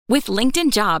With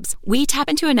LinkedIn Jobs, we tap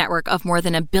into a network of more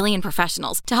than 1 billion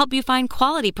professionals to help you find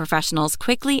quality professionals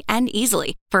quickly and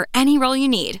easily for any role you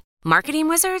need. Marketing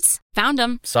wizards? Found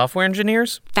them. Software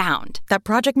engineers? Found. That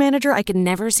project manager I could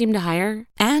never seem to hire?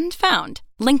 And found.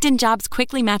 LinkedIn Jobs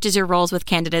quickly matches your roles with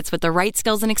candidates with the right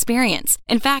skills and experience.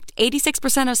 In fact,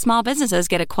 86% of small businesses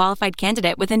get a qualified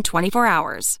candidate within 24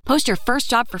 hours. Post your first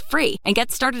job for free and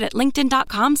get started at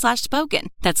linkedin.com/spoken.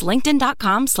 That's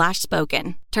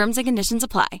linkedin.com/spoken. Terms and conditions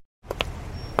apply.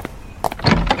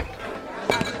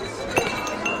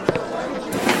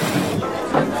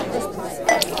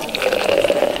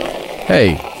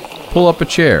 Hey, pull up a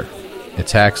chair.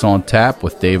 It's Hacks on Tap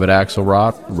with David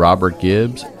Axelrod, Robert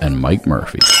Gibbs, and Mike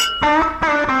Murphy.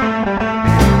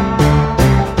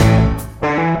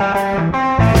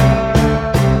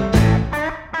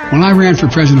 When I ran for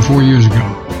president 4 years ago,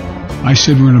 I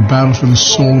said we're in a battle for the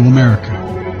soul of America,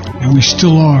 and we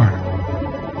still are.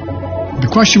 The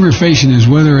question we're facing is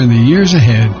whether in the years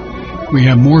ahead we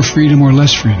have more freedom or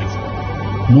less freedom,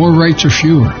 more rights or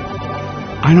fewer.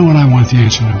 I know what I want the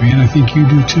answer to be, and I think you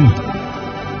do too.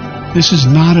 This is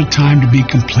not a time to be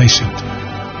complacent.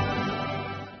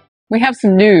 We have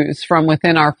some news from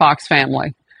within our Fox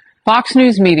family. Fox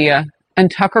News Media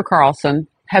and Tucker Carlson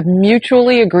have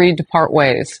mutually agreed to part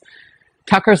ways.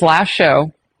 Tucker's last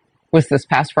show was this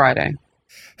past Friday.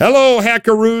 Hello,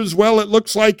 Hackaroos. Well, it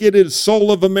looks like it is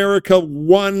Soul of America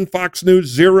 1, Fox News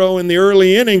 0 in the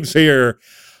early innings here.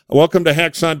 Welcome to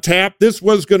Hacks on Tap. This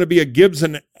was going to be a Gibbs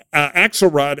and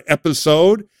Axelrod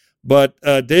episode, but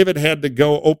David had to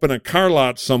go open a car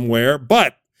lot somewhere.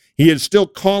 But he is still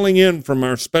calling in from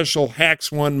our special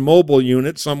Hacks One mobile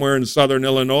unit somewhere in southern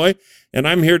Illinois, and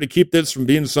I'm here to keep this from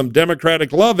being some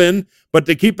Democratic lovin', but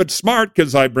to keep it smart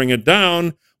because I bring it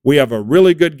down. We have a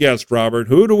really good guest, Robert.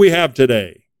 Who do we have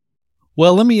today?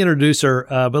 Well, let me introduce her,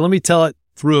 but let me tell it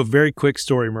through a very quick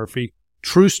story, Murphy.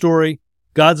 True story,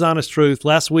 God's honest truth.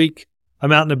 Last week,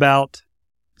 I'm out and about.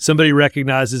 Somebody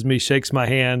recognizes me, shakes my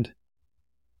hand,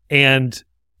 and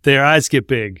their eyes get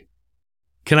big.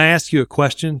 Can I ask you a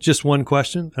question? Just one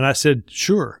question? And I said,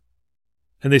 sure.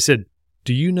 And they said,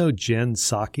 do you know Jen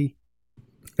Psaki?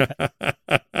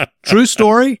 True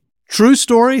story. True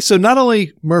story. So not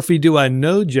only, Murphy, do I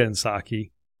know Jen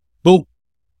Psaki, but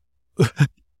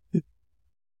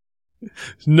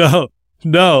no.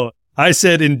 I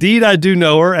said, indeed, I do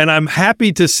know her. And I'm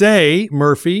happy to say,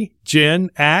 Murphy,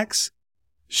 Jen, Axe,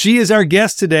 she is our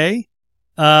guest today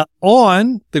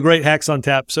on the Great Hacks on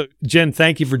Tap. So, Jen,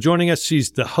 thank you for joining us. She's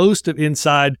the host of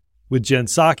Inside with Jen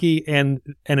Psaki and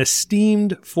an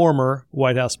esteemed former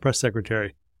White House press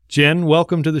secretary. Jen,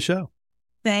 welcome to the show.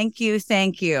 Thank you.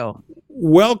 Thank you.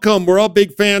 Welcome. We're all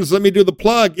big fans. Let me do the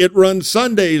plug. It runs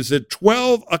Sundays at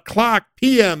 12 o'clock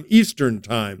p.m. Eastern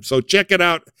time. So check it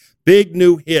out. Big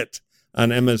new hit on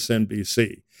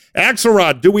MSNBC.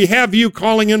 Axelrod, do we have you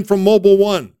calling in from Mobile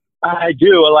One? I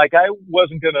do. Like, I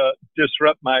wasn't going to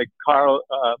disrupt my car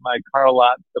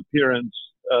lot appearance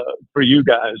for you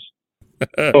guys.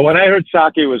 But when I heard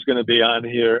Psaki was going to be on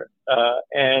here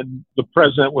and the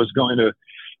president was going to,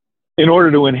 in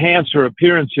order to enhance her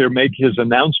appearance here, make his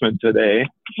announcement today.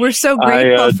 We're so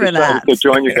grateful for that. To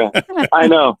join you guys. I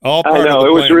know. I know.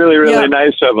 It was really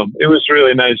nice of him. It was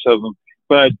really nice of him.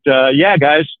 But yeah,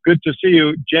 guys, good to see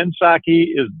you. Jen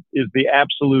Psaki is the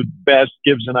absolute best.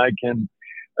 Gibbs and I can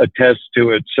attest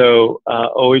to it. So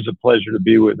always a pleasure to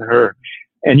be with her.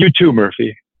 And you too,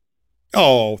 Murphy.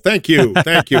 Oh, thank you.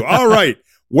 Thank you. All right.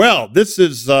 Well, this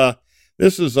is going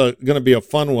to be a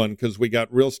fun one because we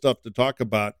got real stuff to talk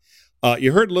about.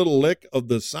 You heard a little lick of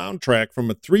the soundtrack from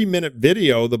a 3-minute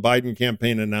video the Biden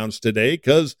campaign announced today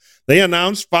because they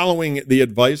announced, following the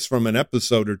advice from an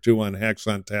episode or two on Hacks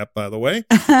on Tap, by the way,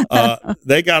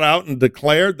 they got out and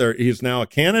declared he's now a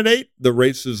candidate. The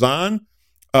race is on.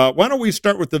 Why don't we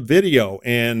start with the video?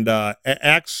 And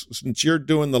Axe, since you're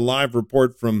doing the live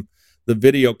report from the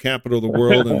video capital of the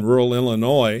world in rural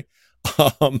Illinois.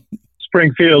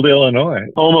 Springfield, Illinois,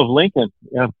 home of Lincoln.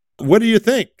 Yeah. What do you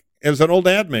think as an old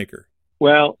ad maker?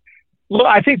 Well,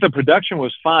 I think the production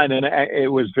was fine, and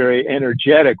it was very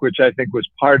energetic, which I think was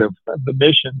part of the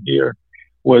mission here,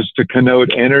 was to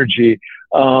connote energy.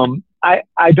 I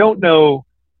don't know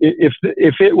if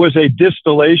it was a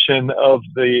distillation of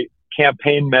the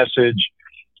campaign message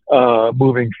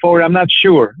moving forward. I'm not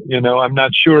sure. I'm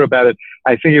not sure about it.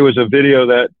 I think it was a video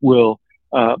that will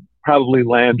probably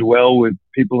land well with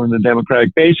people in the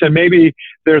Democratic base, and maybe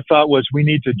their thought was we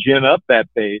need to gin up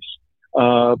that base.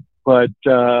 But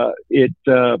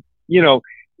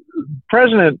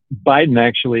President Biden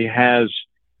actually has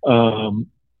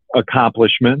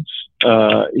accomplishments.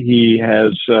 He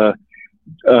has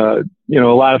a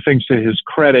lot of things to his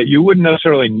credit. You wouldn't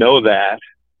necessarily know that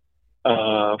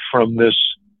from this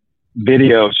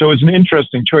video. So it's an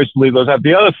interesting choice to leave those out.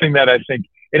 The other thing that I think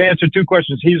it answered two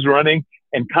questions. He's running,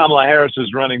 and Kamala Harris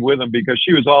is running with him because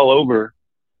she was all over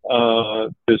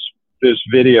this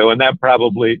video, and that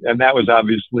was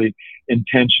obviously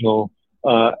intentional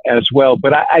as well.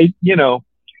 But I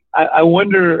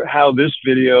wonder how this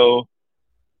video,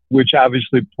 which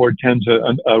obviously portends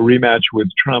a rematch with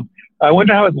Trump, I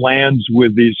wonder how it lands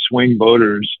with these swing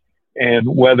voters, and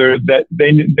whether that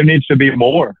there needs to be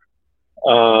more,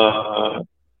 for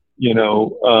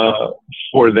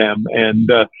them. And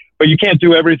but you can't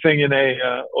do everything in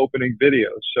a opening video.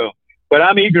 So, but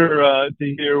I'm eager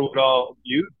to hear what all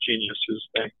you geniuses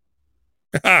think.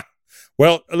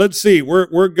 Well, let's see.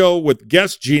 We're go with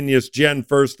guest genius Jen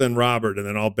first, then Robert, and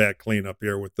then I'll back clean up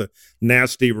here with the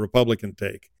nasty Republican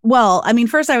take. Well, I mean,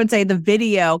 first I would say the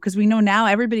video, because we know now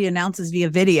everybody announces via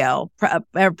video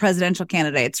presidential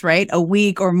candidates, right? A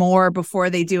week or more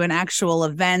before they do an actual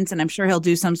event. And I'm sure he'll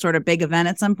do some sort of big event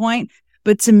at some point.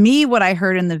 But to me, what I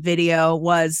heard in the video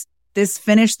was this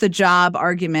finish the job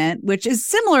argument, which is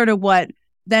similar to what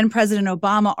then President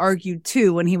Obama argued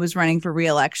too when he was running for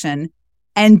re-election.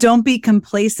 And don't be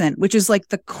complacent, which is like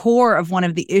the core of one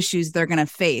of the issues they're going to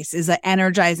face, is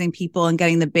energizing people and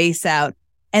getting the base out.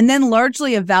 And then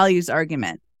largely a values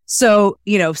argument. So,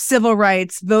 civil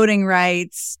rights, voting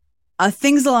rights,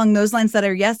 things along those lines that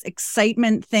are, yes,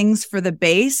 excitement things for the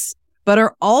base, but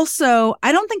are also,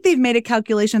 I don't think they've made a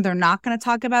calculation. They're not going to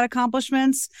talk about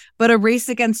accomplishments, but a race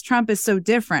against Trump is so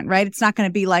different, right? It's not going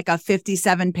to be like a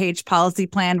 57-page policy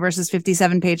plan versus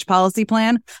 57-page policy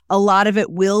plan. A lot of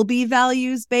it will be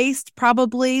values based,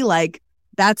 probably, like,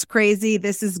 that's crazy,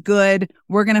 this is good,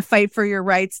 we're going to fight for your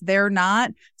rights. They're not.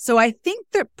 So I think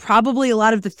that probably a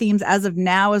lot of the themes as of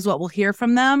now is what we'll hear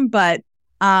from them. But,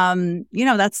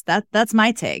 that's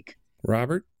my take.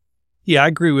 Robert? Yeah, I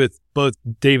agree with both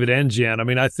David and Jen. I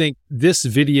mean, I think this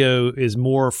video is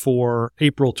more for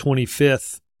April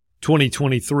 25th,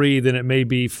 2023 than it may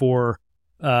be for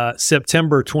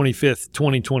September 25th,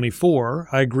 2024.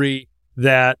 I agree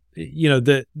that,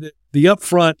 the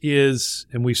upfront is,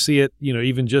 and we see it,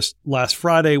 even just last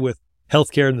Friday with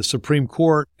healthcare in the Supreme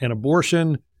Court and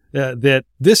abortion, that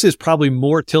this is probably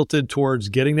more tilted towards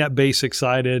getting that base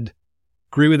excited.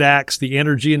 Agree with Axe, the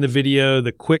energy in the video,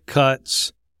 the quick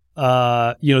cuts.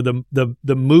 The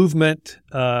movement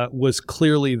was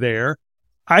clearly there.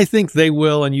 I think they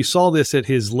will, and you saw this at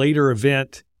his later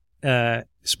event,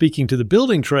 speaking to the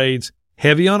building trades,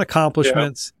 heavy on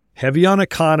accomplishments, heavy on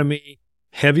economy,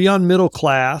 heavy on middle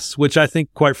class, which I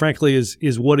think, quite frankly,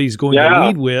 is what he's going to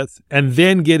lead with, and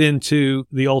then get into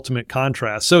the ultimate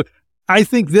contrast. So I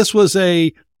think this was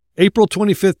a April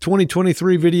 25th,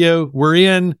 2023 video. We're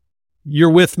in.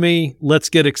 You're with me. Let's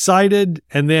get excited.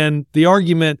 And then the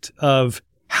argument of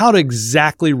how to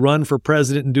exactly run for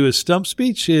president and do a stump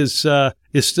speech is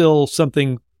still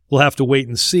something we'll have to wait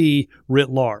and see writ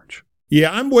large.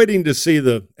 Yeah, I'm waiting to see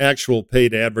the actual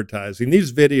paid advertising.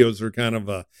 These videos are kind of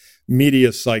a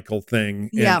media cycle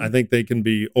thing, and I think they can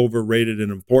be overrated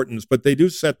in importance, but they do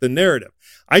set the narrative.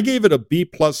 I gave it a B+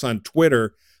 on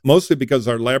Twitter, mostly because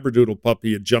our Labradoodle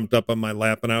puppy had jumped up on my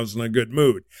lap and I was in a good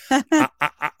mood.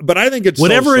 But I think it's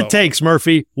whatever it takes,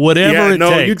 Murphy. Whatever it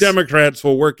takes. You Democrats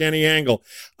will work any angle.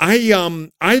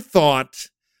 I thought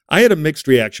I had a mixed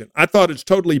reaction. I thought it's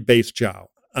totally base chow.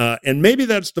 And maybe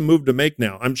that's the move to make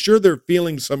now. I'm sure they're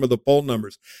feeling some of the poll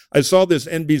numbers. I saw this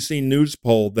NBC News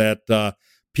poll that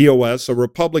POS, a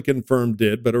Republican firm,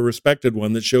 did, but a respected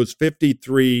one, that shows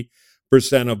 53%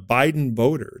 of Biden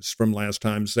voters from last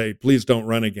time say, please don't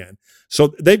run again.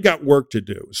 So they've got work to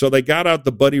do. So they got out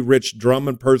the Buddy Rich drum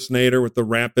impersonator with the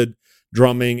rapid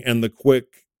drumming and the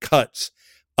quick cuts,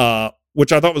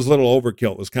 which I thought was a little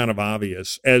overkill. It was kind of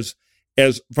obvious. As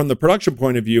from the production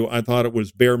point of view, I thought it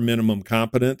was bare minimum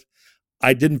competent.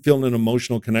 I didn't feel an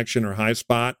emotional connection or high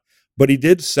spot, but he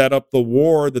did set up the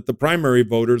war that the primary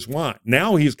voters want.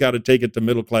 Now he's got to take it to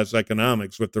middle class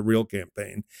economics with the real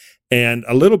campaign and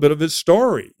a little bit of his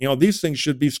story. These things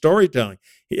should be storytelling.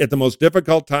 At the most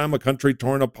difficult time, a country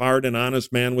torn apart, an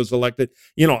honest man was elected.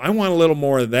 I want a little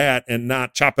more of that and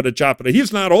not chop-it-a.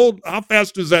 He's not old. How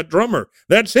fast is that drummer?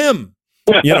 That's him.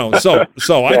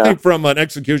 So I think from an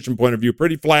execution point of view,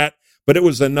 pretty flat, but it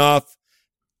was enough.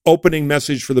 Opening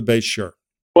message for the base, sure.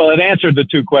 Well, it answered the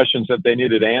two questions that they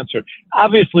needed to answer.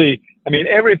 Obviously,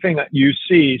 everything that you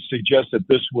see suggests that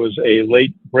this was a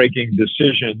late-breaking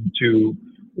decision to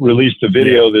release the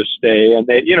video this day. And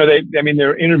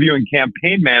they're interviewing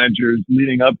campaign managers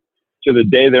leading up to the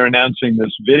day they're announcing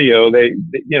this video.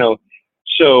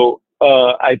 So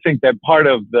I think that part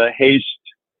of the haste,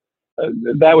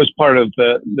 that was part of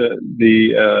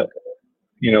the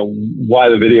why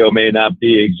the video may not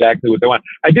be exactly what they want.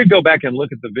 I did go back and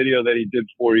look at the video that he did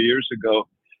 4 years ago,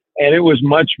 and it was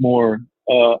much more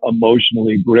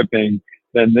emotionally gripping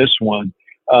than this one.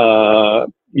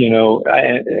 And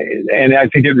I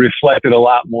think it reflected a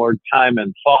lot more time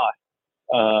and thought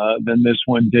than this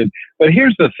one did. But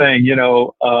here's the thing,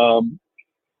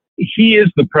 he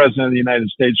is the president of the United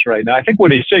States right now. I think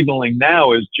what he's signaling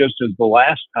now is just as the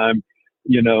last time,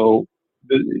 he's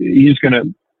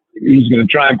going to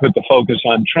try and put the focus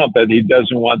on Trump, that he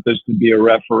doesn't want this to be a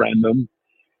referendum.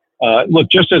 Look,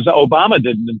 just as Obama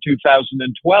did in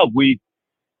 2012, we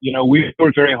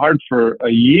worked very hard for a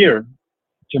year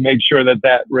to make sure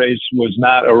that race was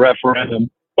not a referendum,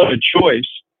 but a choice.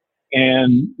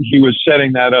 And he was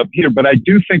setting that up here. But I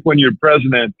do think when you're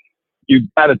president, you've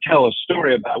got to tell a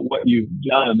story about what you've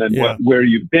done and where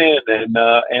you've been. And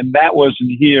that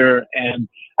wasn't here. And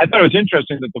I thought it was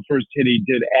interesting that the first hit he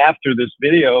did after this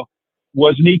video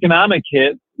was an economic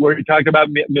hit where he talked about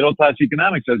middle-class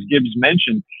economics, as Gibbs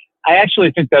mentioned. I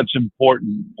actually think that's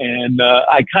important. And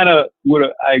I kind of would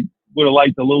have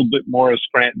liked a little bit more of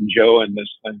Scranton Joe in this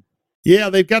thing.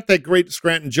 Yeah, they've got that great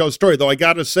Scranton Joe story, though I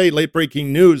got to say, late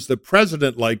breaking news, the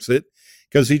president likes it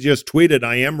because he just tweeted,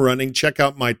 "I am running, check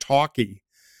out my talkie."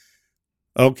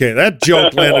 Okay, that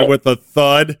joke landed with a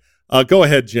thud. Go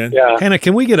ahead, Jen. Yeah. Hannah,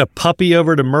 can we get a puppy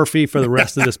over to Murphy for the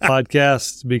rest of this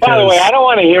podcast? Because by the way, I don't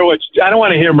want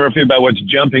to hear Murphy about what's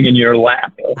jumping in your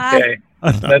lap. Okay.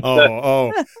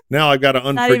 Now I got to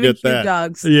unforget that.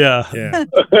 Dogs. Yeah.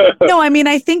 No, I mean,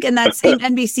 I think in that same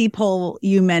NBC poll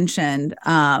you mentioned,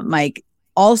 Mike,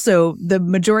 also the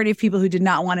majority of people who did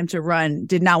not want him to run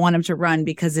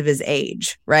because of his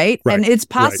age, right? And it's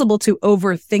possible to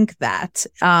overthink that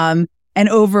and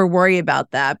over worry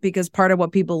about that, because part of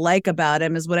what people like about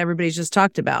him is what everybody's just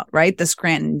talked about, right? The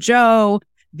Scranton Joe,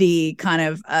 the kind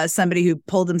of somebody who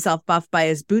pulled himself buff by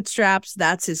his bootstraps.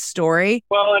 That's his story.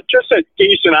 Well, just a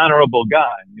decent, honorable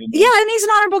guy. Yeah, and he's an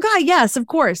honorable guy. Yes, of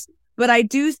course. But I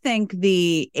do think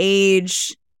the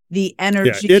age, the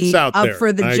energy up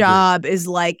for the job is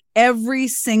like every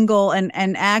single, and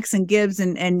Axe and Gibbs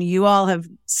and you all have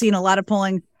seen a lot of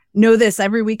polling, know this,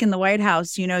 every week in the White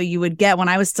House, you would get, when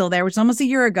I was still there, which was almost a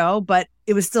year ago, but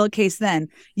it was still a case then,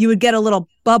 you would get a little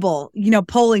bubble,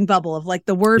 polling bubble of like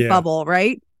the word bubble,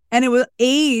 right? And it was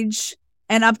age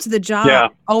and up to the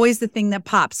job, always the thing that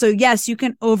pops. So yes, you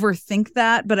can overthink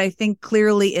that, but I think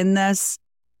clearly in this,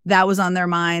 that was on their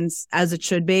minds, as it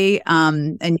should be.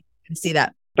 And you can see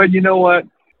that. But you know what?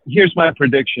 Here's my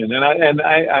prediction. And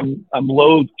I'm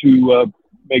loath to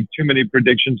make too many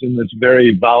predictions in this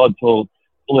very volatile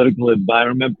political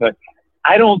environment, but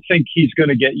I don't think he's going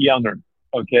to get younger.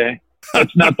 Okay.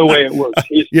 That's not the way it works.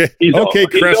 He's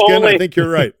Kreskin, I think you're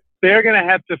right. They're going to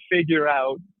have to figure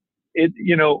out it.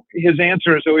 His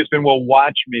answer has always been, well,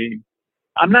 watch me.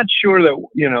 I'm not sure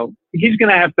that, he's going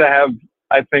to have,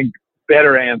 I think,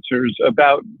 better answers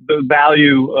about the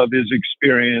value of his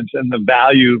experience and the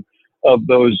value of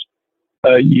those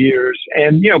years.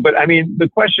 And, but I mean, the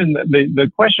question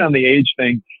on the age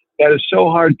thing that is so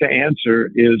hard to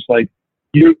answer is like,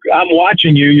 I'm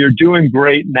watching you, you're doing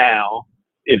great now.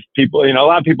 If people, a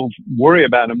lot of people worry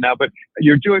about him now, but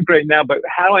you're doing great now, but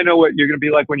how do I know what you're going to be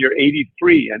like when you're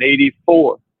 83 and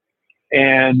 84?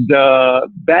 And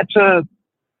that's a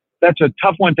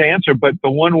tough one to answer, but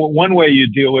the one way you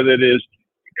deal with it is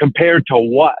compared to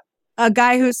what? A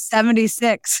guy who's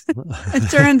 76.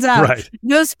 It turns out. Right.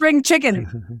 No spring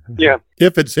chicken. Yeah.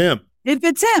 If it's him.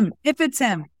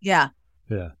 Yeah.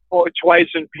 Yeah. Or twice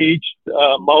impeached,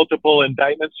 multiple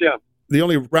indictments. Yeah. The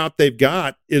only route they've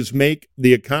got is make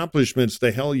the accomplishments,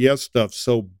 the hell yes stuff,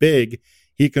 so big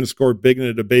he can score big in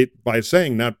a debate by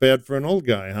saying, not bad for an old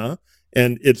guy, huh?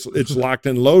 And it's locked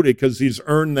and loaded because he's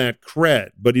earned that cred.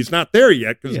 But he's not there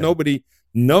yet because nobody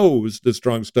knows the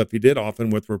strong stuff he did, often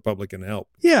with Republican help.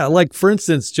 Yeah, like, for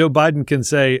instance, Joe Biden can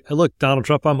say, look, Donald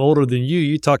Trump, I'm older than you.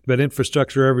 You talked about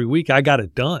infrastructure every week. I got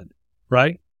it done,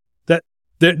 right?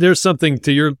 There's something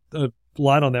to your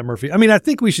line on that, Murphy. I mean, I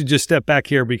think we should just step back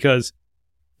here because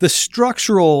the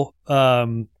structural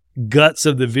guts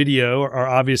of the video are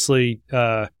obviously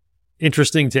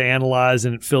interesting to analyze,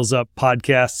 and it fills up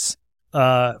podcasts,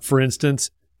 for instance.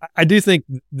 I do think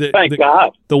that Thank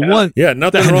God.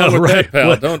 Nothing wrong with that,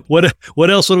 pal.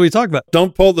 What else would we talk about?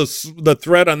 Don't pull the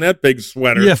thread on that big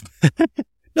sweater. Yeah.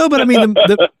 No, but I mean,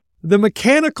 the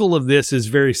mechanical of this is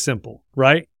very simple,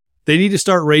 right? They need to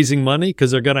start raising money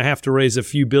because they're going to have to raise a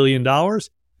few $1 billion,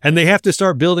 and they have to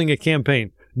start building a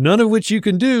campaign, none of which you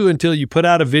can do until you put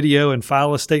out a video and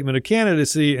file a statement of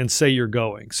candidacy and say you're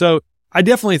going. So I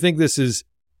definitely think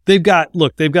they've got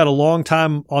a long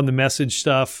time on the message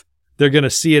stuff. They're going to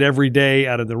see it every day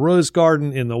out of the Rose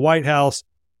Garden, in the White House.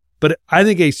 But I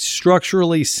think a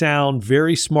structurally sound,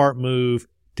 very smart move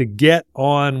to get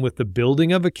on with the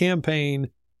building of a campaign,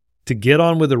 to get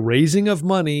on with the raising of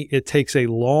money. It takes a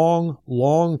long,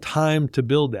 long time to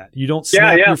build that. You don't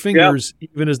snap your fingers,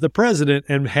 even as the president,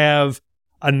 and have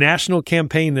a national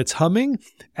campaign that's humming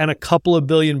and a couple of $1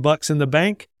 billion in the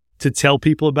bank to tell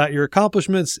people about your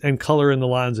accomplishments and color in the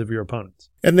lines of your opponents.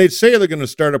 And they say they're going to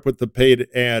start up with the paid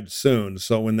ad soon.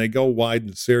 So when they go wide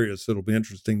and serious, it'll be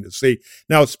interesting to see.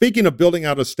 Now, speaking of building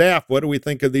out a staff, what do we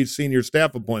think of these senior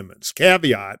staff appointments?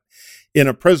 Caveat, in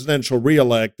a presidential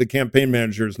reelect, the campaign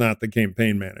manager is not the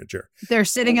campaign manager. They're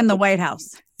sitting in the White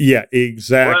House. Yeah,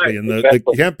 exactly. Right, And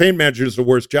the campaign manager is the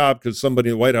worst job because somebody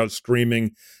in the White House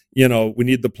screaming, we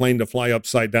need the plane to fly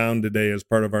upside down today as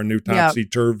part of our new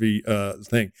topsy-turvy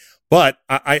thing. But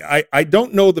I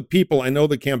don't know the people. I know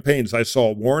the campaigns. I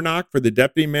saw Warnock for the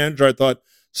deputy manager. I thought,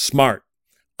 smart.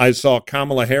 I saw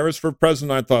Kamala Harris for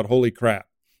president. I thought, holy crap.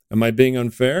 Am I being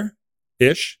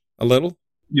unfair-ish a little?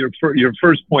 Your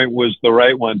first point was the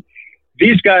right one.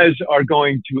 These guys are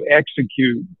going to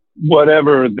execute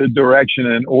whatever the direction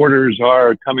and orders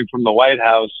are coming from the White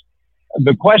House.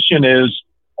 The question is,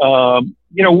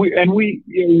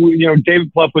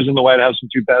 David Plouffe was in the White House in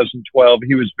 2012.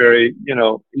 He was very,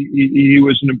 he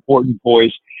was an important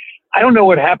voice. I don't know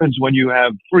what happens when you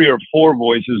have 3 or 4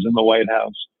 voices in the White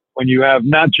House, when you have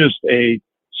not just a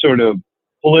sort of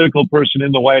political person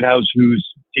in the White House who's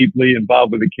deeply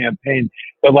involved with the campaign,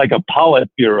 but like a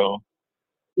Politburo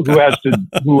who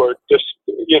are just,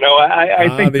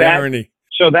 I think that, irony.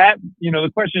 So that,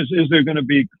 the question is there going to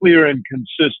be clear and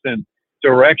consistent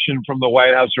direction from the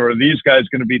White House, or are these guys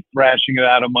going to be thrashing it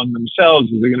out among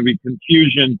themselves? Is there going to be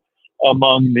confusion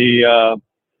among the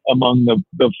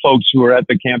folks who are at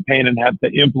the campaign and have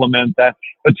to implement that?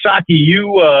 But Psaki, you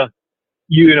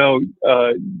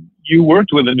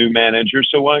worked with a new manager,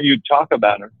 so why don't you talk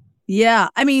about her? Yeah,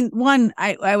 I mean,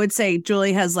 I would say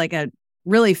Julie has like a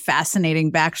really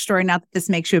fascinating backstory. Not that this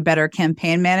makes you a better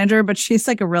campaign manager, but she's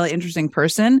like a really interesting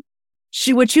person.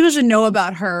 What you should know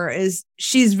about her is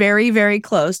she's very, very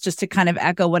close, just to kind of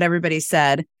echo what everybody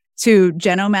said, to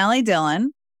Jen O'Malley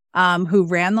Dillon, who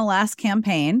ran the last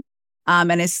campaign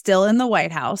and is still in the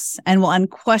White House and will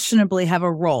unquestionably have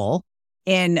a role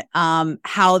in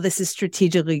how this is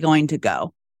strategically going to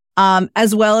go,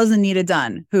 as well as Anita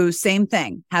Dunn, who, same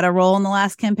thing, had a role in the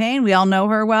last campaign. We all know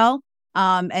her well,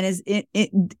 and is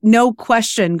no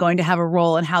question going to have a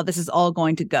role in how this is all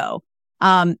going to go.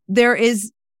 There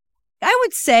is, I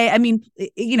would say, I mean,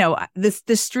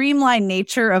 the streamlined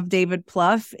nature of David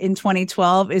Plouffe in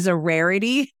 2012 is a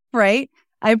rarity, right?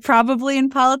 I probably in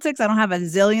politics, I don't have a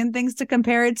zillion things to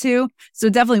compare it to, so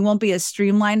it definitely won't be as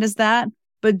streamlined as that.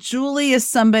 But Julie is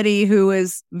somebody who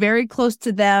is very close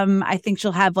to them. I think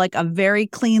she'll have like a very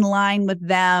clean line with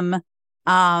them.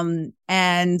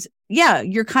 And yeah,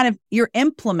 you're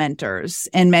implementers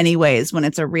in many ways when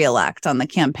it's a reelect on the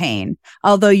campaign.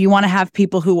 Although you want to have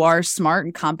people who are smart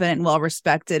and competent and well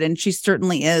respected, and she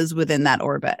certainly is within that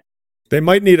orbit. They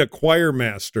might need a choir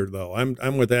master, though.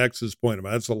 I'm with Axe's point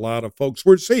about that's a lot of folks.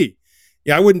 We'll see.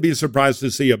 Yeah, I wouldn't be surprised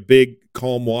to see a big,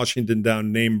 calm Washington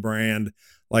down name brand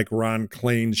like Ron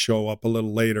Klain show up a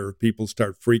little later. People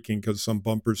start freaking because some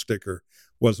bumper sticker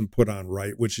wasn't put on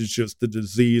right, which is just the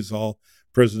disease all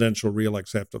presidential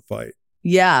reelects have to fight.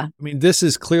 Yeah. I mean, this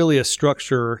is clearly a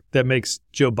structure that makes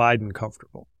Joe Biden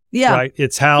comfortable. Yeah. Right.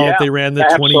 It's how they ran the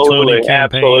 2020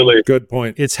 campaign. Absolutely. Good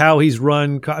point. It's how he's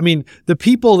run. I mean, the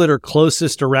people that are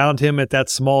closest around him at that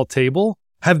small table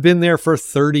have been there for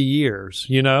 30 years.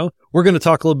 We're going to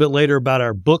talk a little bit later about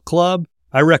our book club.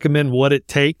 I recommend What It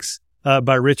Takes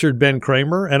by Richard Ben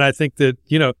Kramer. And I think that,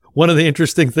 one of the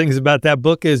interesting things about that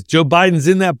book is Joe Biden's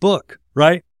in that book,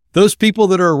 right? Those people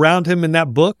that are around him in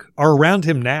that book are around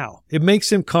him now. It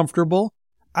makes him comfortable.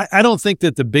 I don't think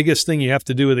that the biggest thing you have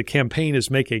to do with a campaign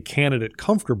is make a candidate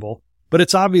comfortable, but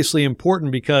it's obviously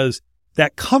important because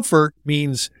that comfort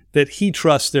means that he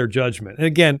trusts their judgment. And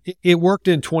again, it worked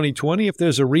in 2020. If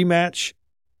there's a rematch,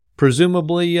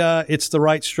 presumably it's the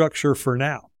right structure for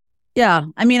now. Yeah.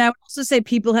 I mean, I would also say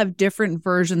people have different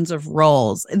versions of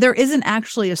roles. There isn't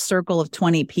actually a circle of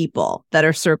 20 people that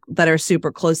are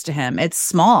super close to him. It's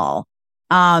small.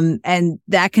 And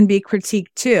that can be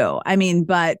critiqued too. I mean,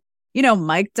 but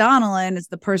Mike Donnellan is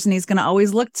the person he's going to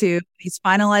always look to. He's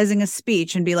finalizing a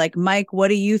speech and be like, Mike, what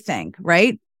do you think?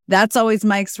 Right? That's always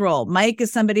Mike's role. Mike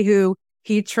is somebody who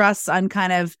he trusts on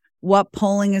kind of what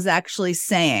polling is actually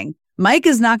saying. Mike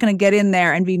is not going to get in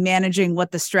there and be managing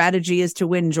what the strategy is to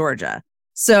win Georgia.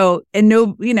 So, and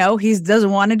no, he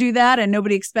doesn't want to do that and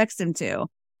nobody expects him to.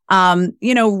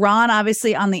 Ron,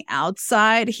 obviously on the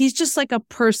outside, he's just like a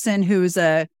person who's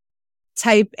a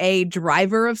type A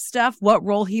driver of stuff. What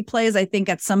role he plays, I think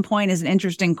at some point is an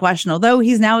interesting question, although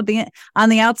he's now on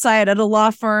the outside at a law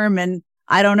firm and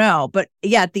I don't know. But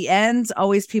yeah, at the end,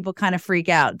 always people kind of freak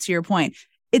out, to your point.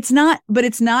 It's not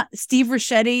Steve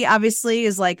Ricchetti obviously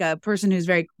is like a person who's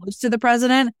very close to the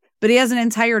president, but he has an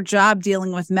entire job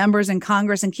dealing with members in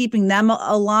Congress and keeping them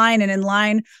aligned and in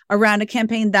line around a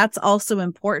campaign. That's also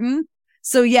important.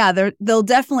 So yeah, there'll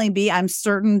definitely be, I'm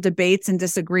certain, debates and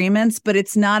disagreements, but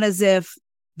it's not as if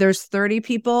there's 30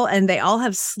 people and they all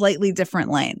have slightly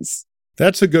different lanes.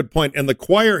 That's a good point. And the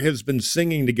choir has been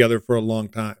singing together for a long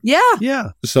time. Yeah.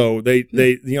 Yeah. So they've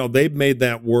made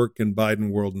that work in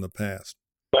Biden world in the past.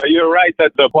 You're right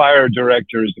that the choir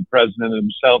director is the president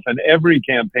himself, and every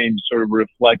campaign sort of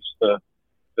reflects the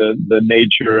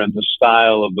nature and the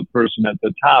style of the person at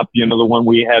the top. The one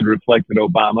we had reflected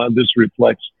Obama. This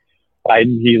reflects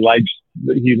Biden. He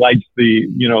likes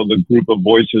the group of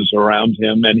voices around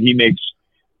him, and he makes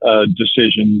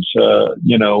decisions,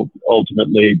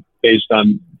 ultimately based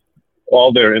on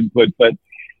all their input. But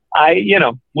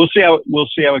we'll see how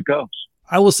it goes.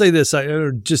 I will say this,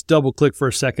 I just double click for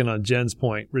a second on Jen's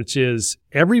point, which is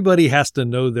everybody has to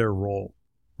know their role,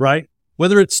 right?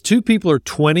 Whether it's 2 people or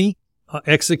 20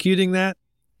 executing that,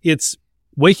 it's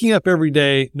waking up every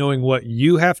day knowing what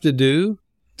you have to do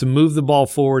to move the ball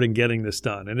forward and getting this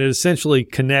done. And it essentially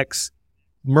connects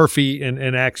Murphy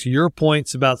and Axe, your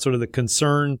points about sort of the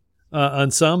concern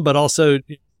on some, but also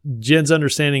Jen's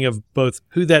understanding of both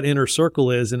who that inner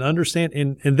circle is and understand,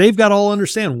 and they've got to all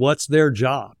understand what's their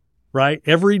job. Right?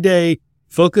 Every day,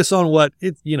 focus on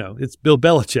it's Bill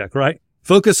Belichick, right?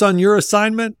 Focus on your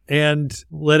assignment and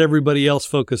let everybody else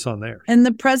focus on theirs. And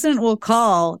the president will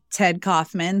call Ted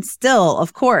Kaufman still,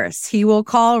 of course. He will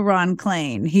call Ron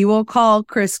Klain. He will call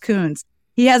Chris Coons.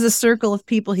 He has a circle of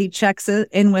people he checks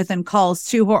in with and calls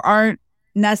to who aren't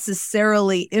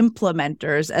necessarily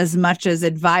implementers as much as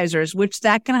advisors, which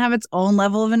that can have its own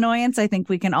level of annoyance. I think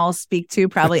we can all speak to,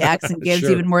 probably Axe and Gibbs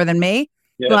Sure. even more than me.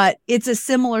 Yeah. But it's a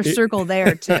similar circle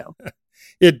there, too.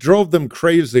 It drove them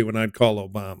crazy when I'd call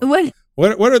Obama.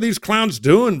 What are these clowns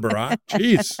doing, Barack?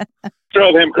 Jeez.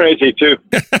 Drove him crazy, too.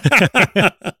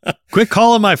 Quit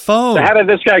calling my phone. So how did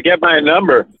this guy get my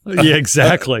number? Yeah,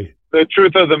 exactly. The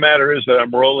truth of the matter is that I'm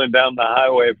rolling down the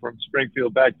highway from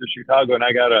Springfield back to Chicago, and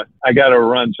I gotta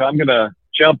run. So I'm going to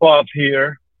jump off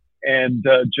here and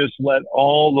just let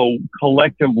all the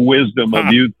collective wisdom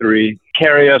of you three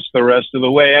carry us the rest of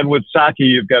the way. And with Psaki,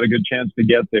 you've got a good chance to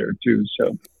get there, too.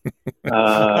 So,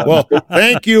 well,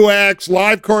 thank you, Axe,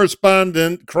 live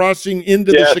correspondent, crossing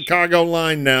into the Chicago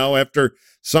line now after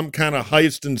some kind of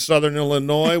heist in Southern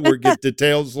Illinois. We'll get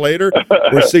details later.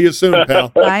 We'll see you soon, pal.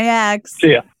 Bye, Axe.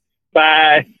 See ya.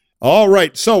 Bye. All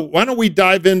right. So why don't we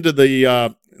dive into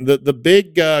the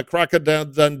big Crocodile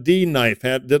Dundee knife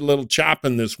did a little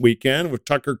chopping this weekend with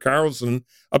Tucker Carlson,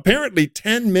 apparently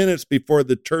 10 minutes before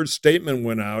the terse statement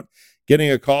went out, getting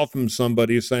a call from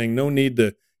somebody saying no need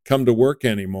to come to work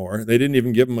anymore. They didn't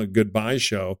even give him a goodbye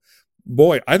show.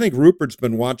 Boy, I think Rupert's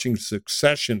been watching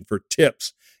Succession for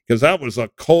tips because that was a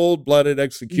cold-blooded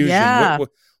execution. Yeah.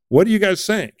 What do you guys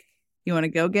think? You want to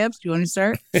go, Gibbs? Do you want to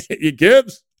start?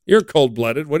 Gibbs? You're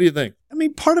cold-blooded. What do you think? I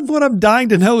mean, part of what I'm dying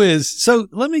to know is, so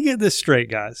let me get this straight,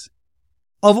 guys.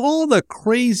 Of all the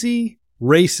crazy,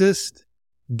 racist,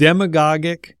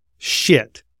 demagogic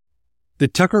shit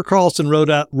that Tucker Carlson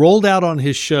rolled out on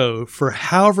his show for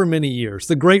however many years,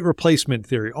 the Great Replacement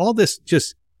Theory, all this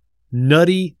just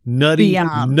nutty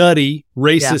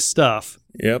racist stuff.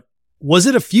 Yep. Was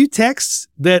it a few texts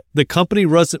that the company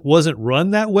wasn't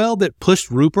run that well that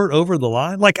pushed Rupert over the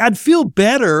line? Like, I'd feel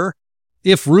better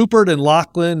if Rupert and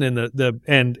Lachlan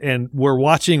and we're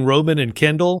watching Roman and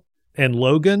Kendall and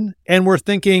Logan, and we're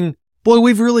thinking, boy,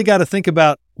 we've really got to think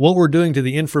about what we're doing to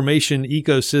the information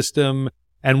ecosystem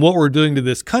and what we're doing to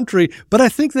this country. But I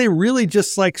think they really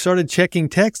just started checking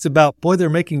texts about, boy,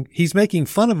 he's making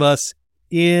fun of us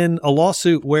in a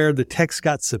lawsuit where the text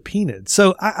got subpoenaed.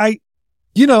 So I'm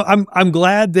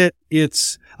glad that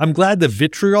I'm glad the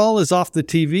vitriol is off the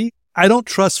TV. I don't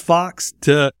trust Fox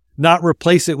to not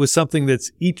replace it with something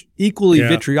that's equally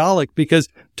vitriolic, because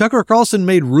Tucker Carlson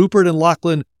made Rupert and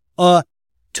Lachlan a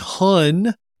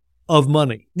ton of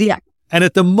money. Yeah. And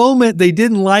at the moment, they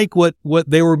didn't like what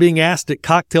they were being asked at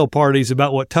cocktail parties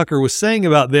about what Tucker was saying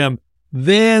about them.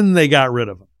 Then they got rid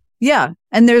of him. Yeah.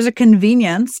 And there's a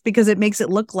convenience because it makes it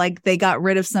look like they got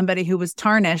rid of somebody who was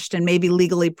tarnished and maybe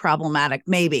legally problematic.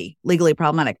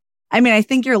 I mean, I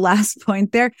think your last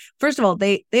point there, first of all,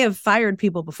 they have fired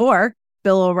people before.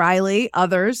 Bill O'Reilly,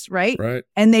 others, right? Right.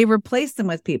 And they replace them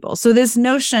with people. So this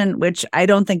notion, which I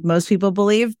don't think most people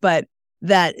believe, but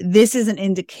that this is an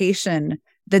indication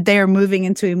that they are moving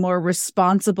into a more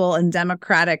responsible and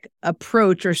democratic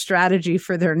approach or strategy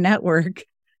for their network,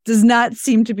 does not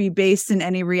seem to be based in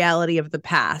any reality of the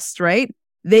past, right?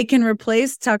 They can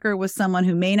replace Tucker with someone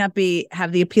who may not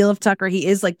have the appeal of Tucker. He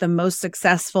is like the most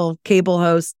successful cable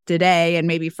host today, and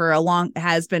maybe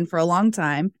has been for a long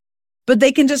time. But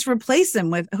they can just replace him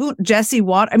with Jesse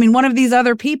Watt. I mean, one of these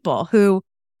other people who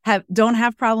don't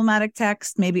have problematic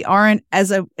text, maybe aren't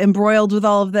as embroiled with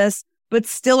all of this, but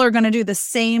still are going to do the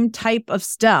same type of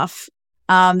stuff.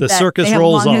 The circus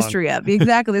rolls on. History of.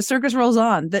 Exactly. The circus rolls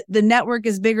on. The network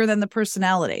is bigger than the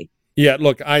personality. Yeah,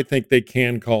 look, I think they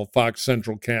can call Fox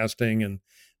Central Casting, and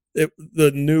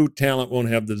the new talent won't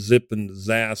have the zip and the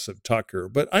zazz of Tucker.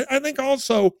 But I think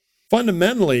also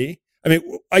fundamentally, I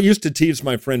mean, I used to tease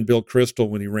my friend Bill Kristol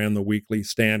when he ran the Weekly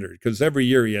Standard, because every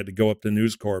year he had to go up to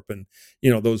News Corp, and,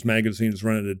 those magazines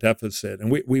run at a deficit.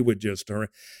 And we would just,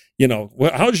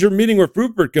 well, how's your meeting with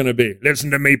Rupert going to be?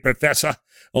 Listen to me, Professor.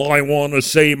 I want to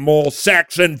see more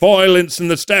sex and violence in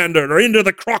the Standard, or into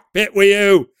the crock pit with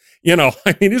you.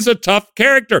 I mean, he's a tough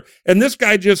character. And this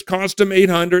guy just cost him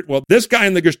 $800. Well, this guy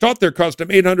in the Gestalt there cost him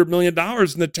 $800 million, and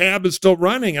the tab is still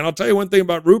running. And I'll tell you one thing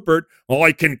about Rupert. Well,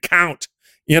 I can count,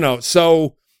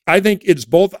 So I think it's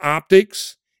both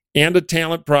optics and a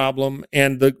talent problem.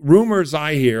 And the rumors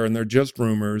I hear, and they're just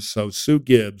rumors, so sue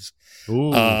Gibbs,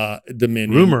 Dominion.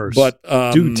 Rumors, but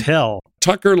do tell.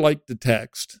 Tucker liked to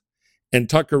text, and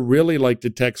Tucker really liked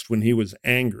to text when he was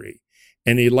angry.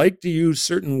 And he liked to use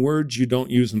certain words you don't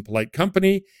use in polite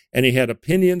company. And he had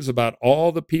opinions about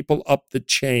all the people up the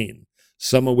chain,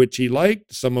 some of which he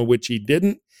liked, some of which he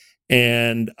didn't.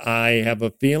 And I have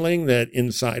a feeling that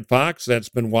inside Fox, that's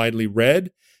been widely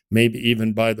read, maybe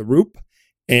even by the Roop.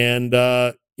 And,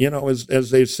 as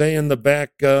they say in the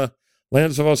back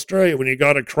lands of Australia, when you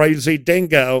got a crazy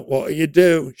dingo, what you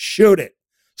do, shoot it.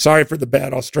 Sorry for the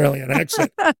bad Australian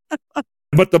accent.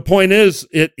 But the point is,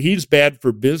 he's bad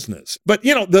for business. But,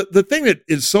 the thing that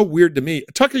is so weird to me,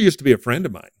 Tucker used to be a friend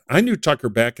of mine. I knew Tucker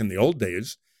back in the old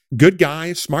days. Good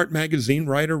guy, smart magazine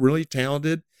writer, really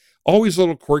talented, always a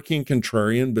little quirky and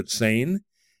contrarian, but sane.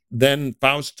 Then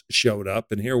Faust showed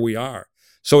up, and here we are.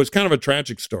 So it's kind of a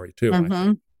tragic story, too. Mm-hmm. I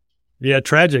think. Yeah,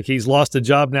 tragic. He's lost a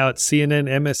job now at CNN,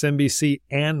 MSNBC,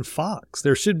 and Fox.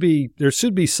 There should be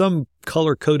some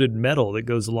color-coded medal that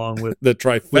goes along with the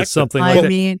trifecta. With something like that. I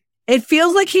mean, it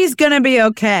feels like he's going to be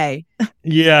okay.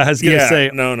 Yeah, I was going to say.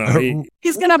 No.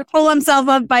 He's going to pull himself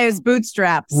up by his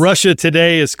bootstraps. Russia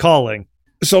today is calling.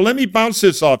 So let me bounce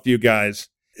this off you guys.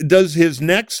 Does his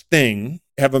next thing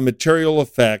have a material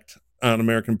effect on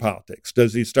American politics?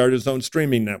 Does he start his own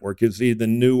streaming network? Is he the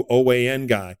new OAN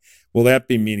guy? Will that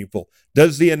be meaningful?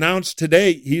 Does he announce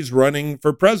today he's running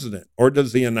for president? Or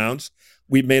does he announce,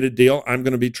 we made a deal, I'm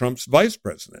going to be Trump's vice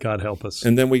president? God help us.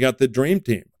 And then we got the dream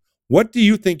team. What do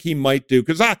you think he might do?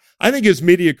 Because I think his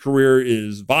media career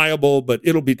is viable, but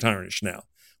it'll be tarnished now.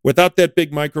 Without that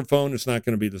big microphone, it's not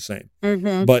going to be the same.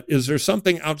 Mm-hmm. But is there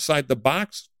something outside the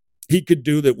box he could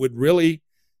do that would really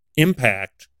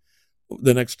impact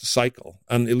the next cycle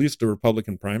on at least the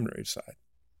Republican primary side?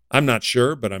 I'm not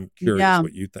sure, but I'm curious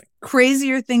what you think.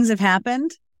 Crazier things have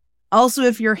happened. Also,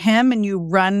 if you're him and you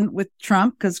run with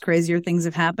Trump, because crazier things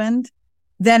have happened,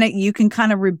 then you can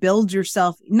kind of rebuild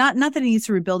yourself. Not that he needs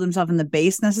to rebuild himself in the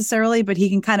base necessarily, but he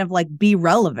can kind of like be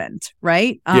relevant,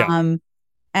 right? Yeah.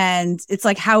 And it's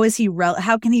like, how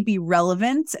can he be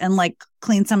relevant and like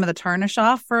clean some of the tarnish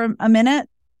off for a minute?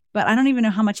 But I don't even know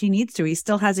how much he needs to. He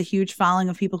still has a huge following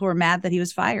of people who are mad that he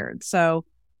was fired. So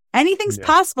anything's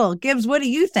possible. Gibbs, what do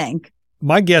you think?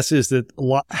 My guess is that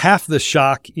half the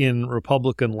shock in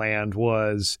Republican land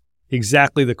was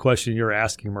exactly the question you're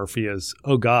asking, Murphy, is,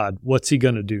 oh God, what's he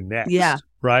going to do next? Yeah.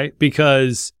 Right?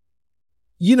 Because,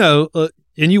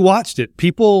 and you watched it,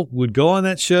 people would go on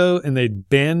that show and they'd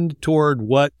bend toward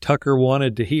what Tucker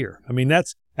wanted to hear. I mean,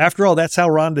 after all, that's how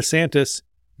Ron DeSantis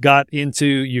got into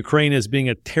Ukraine as being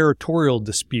a territorial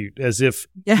dispute, as if.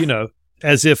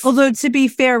 Although, to be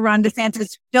fair, Ron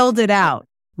DeSantis filled it out.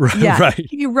 Right.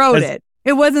 He wrote it.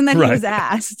 It wasn't that he was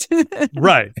asked.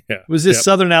 Right. Yeah. It was this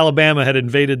Southern Alabama had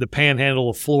invaded the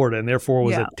panhandle of Florida and therefore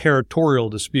was a territorial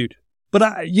dispute.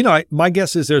 But my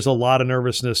guess is there's a lot of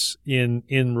nervousness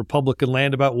in Republican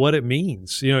land about what it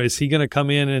means. Is he going to come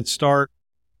in and start,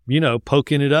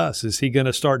 poking at us? Is he going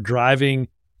to start driving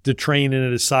the train in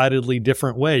a decidedly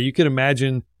different way? You could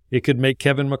imagine it could make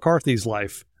Kevin McCarthy's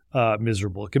life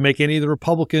miserable. It could make any of the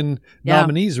Republican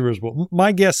nominees miserable.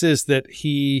 My guess is that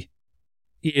he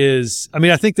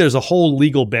I think there's a whole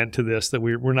legal bent to this that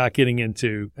we're not getting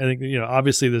into. I think,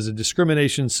 obviously there's a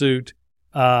discrimination suit.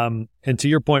 And to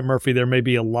your point, Murphy, there may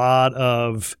be a lot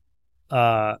of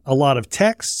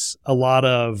texts, a lot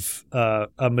of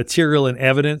material and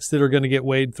evidence that are going to get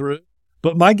weighed through.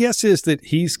 But my guess is that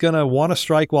he's going to want to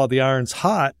strike while the iron's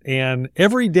hot. And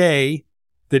every day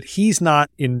that he's not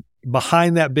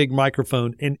behind that big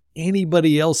microphone and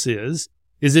anybody else is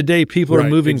a day people are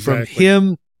moving from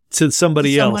him to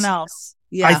somebody else. Someone else.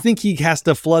 Yeah. I think he has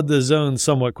to flood the zone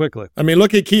somewhat quickly. I mean,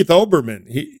 look at Keith Olbermann.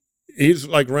 He's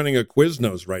like running a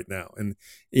Quiznos right now. And,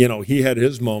 he had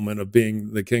his moment of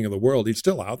being the king of the world. He's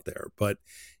still out there. But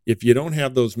if you don't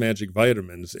have those magic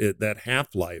vitamins, that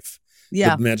half-life,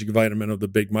 the magic vitamin of the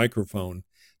big microphone,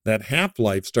 that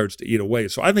half-life starts to eat away.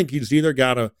 So I think he's either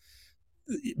got to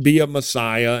be a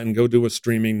messiah and go do a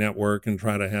streaming network and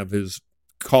try to have his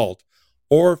cult,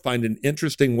 or find an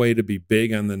interesting way to be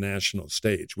big on the national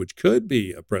stage, which could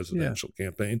be a presidential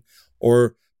campaign,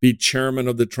 or be chairman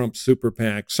of the Trump super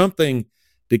PAC, something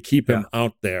to keep him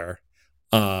out there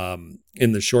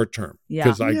in the short term.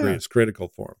 Because I agree, it's critical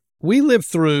for him. We lived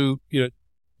through,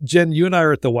 Jen, you and I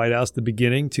were at the White House at the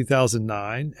beginning,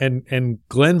 2009, and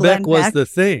Glenn Beck was the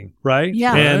thing, right?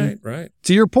 Yeah. And right.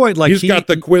 To your point, like he's got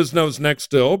the Quiznos next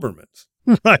to Olbermann's.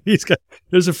 Right.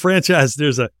 There's a franchise,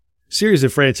 there's a series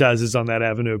of franchises on that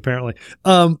avenue, apparently.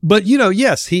 But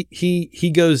yes,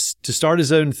 he goes to start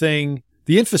his own thing.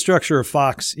 The infrastructure of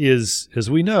Fox is, as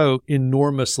we know,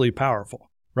 enormously powerful,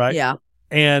 right? Yeah.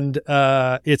 And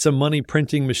it's a money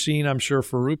printing machine, I'm sure,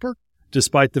 for Rupert,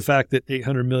 despite the fact that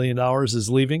 $800 million is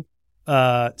leaving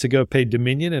to go pay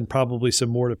Dominion and probably some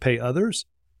more to pay others.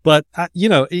 But,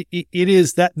 it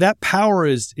is that power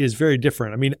is very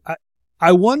different. I mean,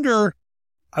 I wonder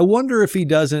if he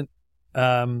doesn't,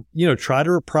 try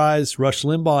to reprise Rush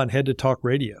Limbaugh and head to talk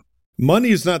radio.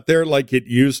 Money's not there like it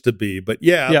used to be, but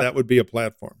that would be a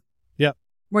platform. Yeah.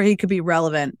 Where he could be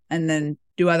relevant and then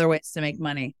do other ways to make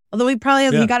money. Although he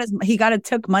probably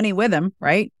took money with him,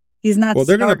 right? He's not. Well,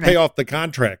 they're going to pay off the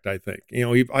contract, I think.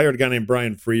 He hired a guy named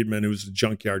Brian Friedman, who's a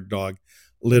junkyard dog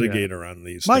litigator on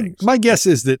these things. My guess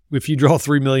is that if you draw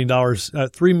 $3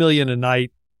 million a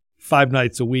night, 5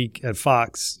 nights a week at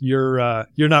Fox, you're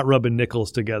not rubbing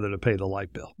nickels together to pay the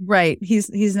light bill. Right.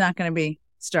 He's not going to be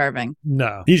starving.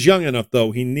 No. He's young enough,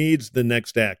 though. He needs the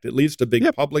next act, at least a big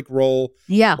public role.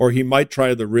 Yeah. Or he might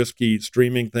try the risky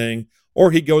streaming thing,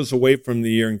 or he goes away from the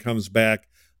year and comes back,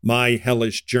 My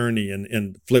Hellish Journey,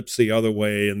 and flips the other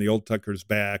way, and the old Tucker's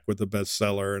back with a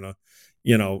bestseller and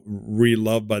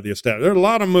re-loved by the establishment. There are a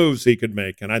lot of moves he could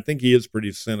make, and I think he is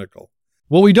pretty cynical.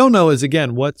 What we don't know is,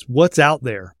 again, what's out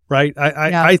there, right?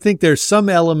 I think there's some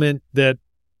element that,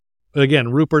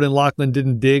 again, Rupert and Lachlan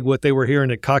didn't dig what they were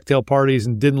hearing at cocktail parties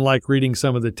and didn't like reading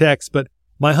some of the text. But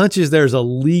my hunch is there's a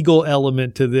legal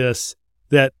element to this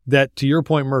that to your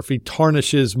point, Murphy,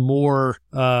 tarnishes more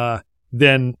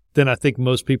than I think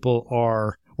most people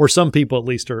are, or some people at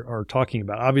least are talking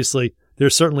about. Obviously,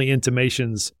 there's certainly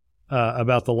intimations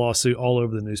about the lawsuit all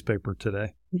over the newspaper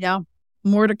today. Yeah.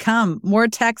 More to come. More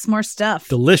text, more stuff.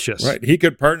 Delicious. Right. He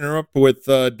could partner up with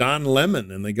Don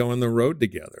Lemon and they go on the road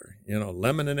together.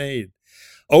 Lemonade.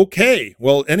 Okay.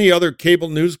 Well, any other cable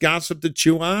news gossip to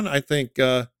chew on? I think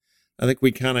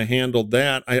we kind of handled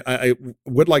that. I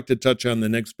would like to touch on the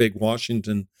next big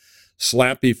Washington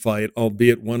slappy fight,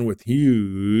 albeit one with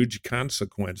huge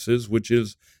consequences, which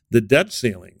is the debt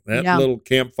ceiling. That little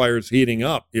campfire's heating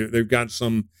up. They've got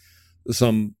some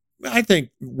I think,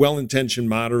 well-intentioned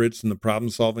moderates in the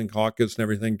problem-solving caucus and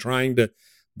everything, trying to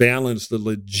balance the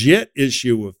legit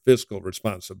issue of fiscal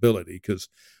responsibility, because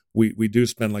we do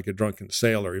spend like a drunken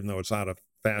sailor, even though it's out of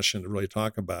fashion to really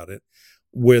talk about it,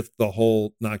 with the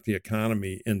whole knock the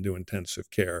economy into intensive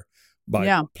care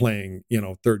by playing,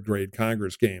 third-grade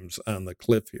Congress games on the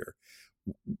cliff here.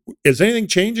 Is anything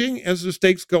changing as the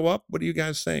stakes go up? What do you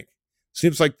guys think?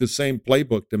 Seems like the same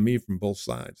playbook to me from both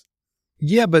sides.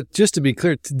 Yeah, but just to be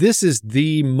clear, this is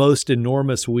the most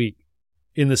enormous week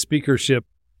in the speakership,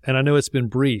 and I know it's been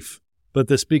brief, but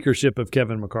the speakership of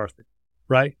Kevin McCarthy,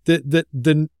 right?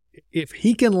 If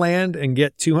he can land and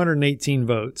get 218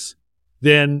 votes,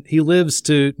 then he lives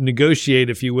to negotiate,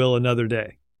 if you will, another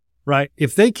day, right?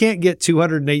 If they can't get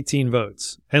 218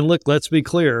 votes, and look, let's be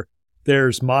clear,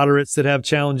 there's moderates that have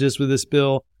challenges with this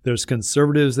bill. There's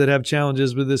conservatives that have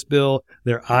challenges with this bill.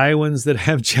 There are Iowans that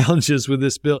have challenges with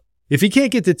this bill. If he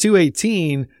can't get to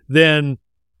 218, then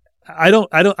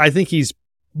I think he's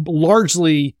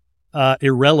largely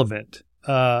irrelevant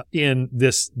in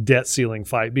this debt ceiling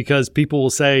fight, because people will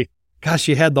say, gosh,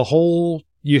 you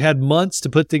had months to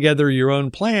put together your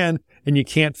own plan and you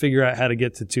can't figure out how to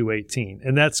get to 218.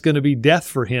 And that's going to be death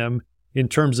for him in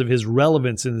terms of his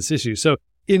relevance in this issue. So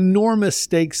enormous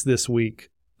stakes this week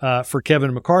for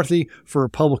Kevin McCarthy, for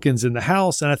Republicans in the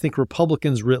House, and I think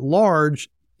Republicans writ large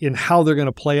in how they're going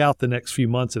to play out the next few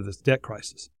months of this debt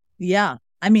crisis. Yeah.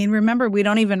 I mean, remember, we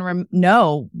don't even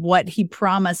know what he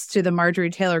promised to the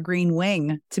Marjorie Taylor Greene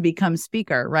wing to become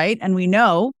speaker, right? And we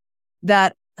know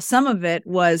that some of it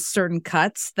was certain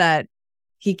cuts that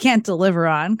he can't deliver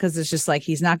on because it's just like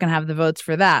he's not going to have the votes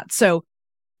for that. So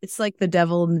it's like the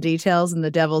devil in the details, and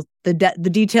the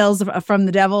details from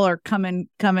the devil are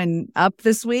coming up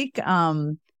this week.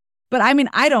 But I mean,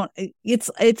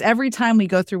 it's every time we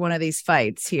go through one of these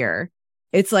fights here,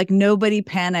 it's like nobody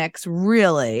panics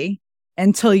really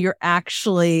until you're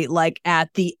actually like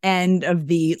at the end of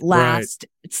the last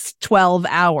 12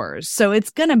 hours. So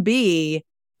it's going to be,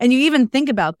 and you even think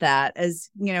about that as,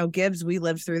 Gibbs, we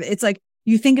lived through it's like,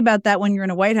 you think about that when you're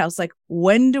in a White House, like,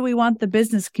 when do we want the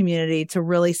business community to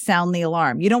really sound the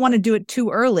alarm? You don't want to do it too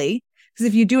early, because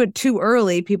if you do it too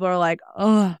early, people are like,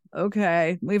 oh,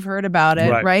 okay, we've heard about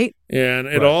it, right? Yeah, and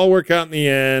it'll all work out in the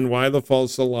end. Why the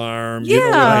false alarm? You know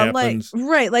what happens.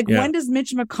 When does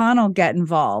Mitch McConnell get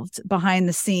involved behind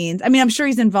the scenes? I mean, I'm sure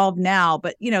he's involved now,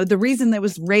 but, the reason that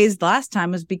was raised last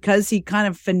time was because he kind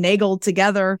of finagled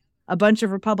together a bunch of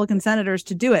Republican senators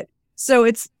to do it. So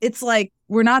it's like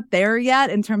we're not there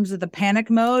yet in terms of the panic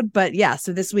mode. But yeah,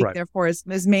 so this week, therefore,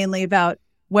 is mainly about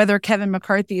whether Kevin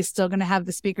McCarthy is still going to have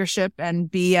the speakership and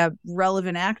be a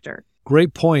relevant actor.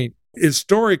 Great point.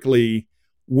 Historically,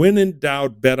 when in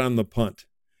doubt, bet on the punt,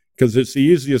 because it's the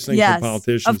easiest thing for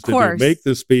politicians to do. Make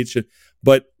the speech.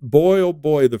 But boy, oh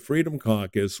boy, the Freedom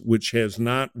Caucus, which has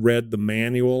not read the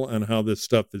manual on how this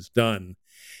stuff is done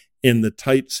in the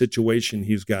tight situation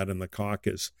he's got in the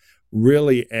caucus,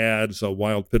 really adds a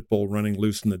wild pit bull running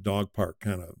loose in the dog park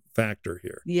kind of factor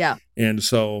here. Yeah. And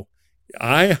so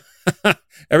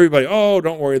everybody,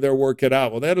 don't worry, they'll work it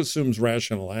out. Well, that assumes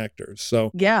rational actors.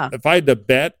 So if I had to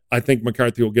bet, I think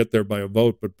McCarthy will get there by a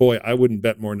vote, but boy, I wouldn't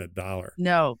bet more than $1.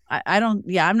 No, I don't.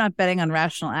 Yeah, I'm not betting on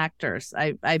rational actors.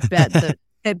 I bet the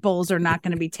pit bulls are not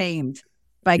going to be tamed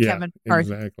by Kevin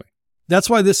McCarthy. Exactly. That's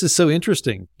why this is so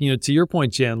interesting. To your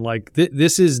point, Jen, like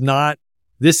this is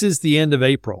the end of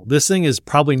April. This thing is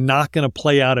probably not going to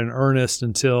play out in earnest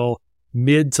until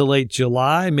mid to late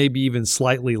July, maybe even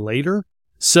slightly later.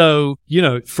 So,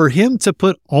 for him to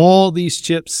put all these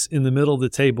chips in the middle of the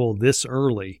table this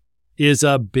early is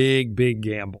a big, big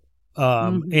gamble.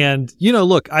 And,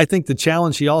 look, I think the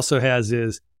challenge he also has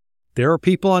is there are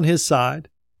people on his side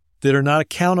that are not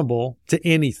accountable to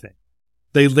anything.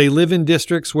 They live in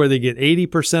districts where they get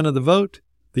 80% of the vote.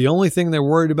 The only thing they're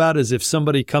worried about is if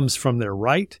somebody comes from their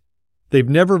right. They've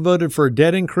never voted for a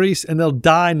debt increase, and they'll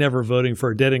die never voting for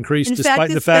a debt increase. In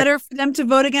fact, it's better for them to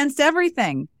vote against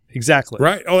everything. Exactly.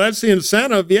 Right. Oh, that's the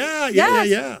incentive.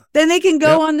 Yeah. Then they can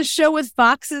go on the show with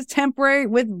Tucker's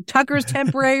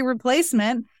temporary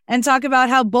replacement and talk about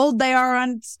how bold they are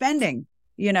on spending,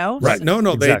 Right. No,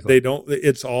 exactly. They don't.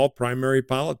 It's all primary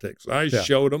politics. I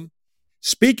showed them.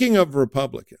 Speaking of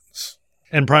Republicans.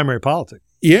 And primary politics.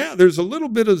 Yeah, there's a little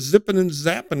bit of zipping and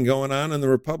zapping going on in the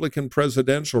Republican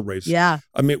presidential race. Yeah.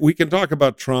 I mean, we can talk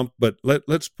about Trump, but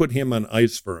let's put him on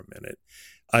ice for a minute.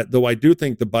 Though I do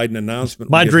think the Biden announcement.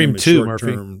 My dream too,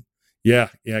 Murphy. Yeah,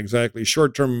 exactly.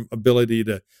 Short-term ability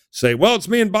to say, well, it's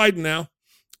me and Biden now,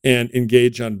 and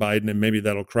engage on Biden, and maybe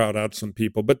that'll crowd out some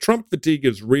people. But Trump fatigue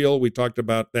is real. We talked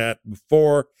about that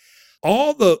before.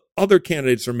 All the other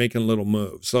candidates are making little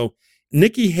moves. So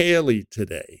Nikki Haley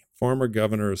today, former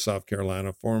governor of South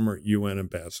Carolina, former UN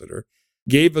ambassador,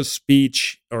 gave a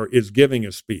speech, or is giving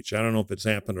a speech. I don't know if it's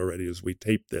happened already as we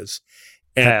tape this,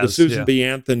 at the Susan B.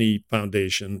 Anthony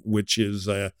Foundation, which is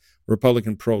a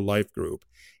Republican pro-life group.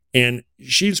 And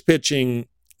she's pitching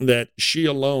that she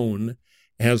alone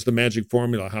has the magic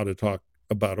formula how to talk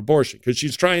about abortion, because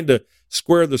she's trying to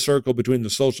square the circle between the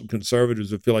social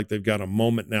conservatives who feel like they've got a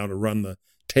moment now to run the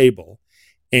table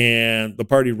and the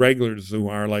party regulars who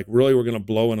are like, really, we're going to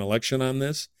blow an election on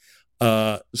this?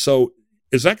 So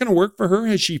is that going to work for her?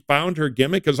 Has she found her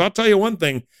gimmick? Because I'll tell you one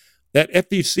thing, that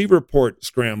FEC report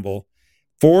scramble,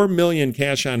 $4 million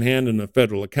cash on hand in the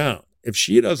federal account. If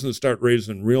she doesn't start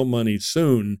raising real money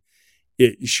soon,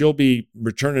 she'll be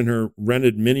returning her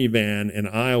rented minivan in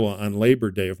Iowa on Labor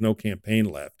Day with no campaign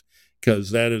left,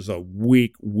 because that is a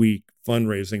weak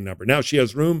fundraising number. Now, she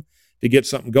has room to get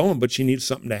something going, but she needs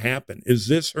something to happen. Is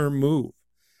this her move?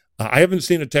 I haven't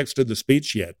seen a text of the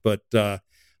speech yet, but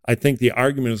I think the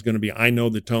argument is going to be, I know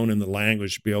the tone and the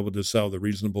language to be able to sell the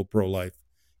reasonable pro-life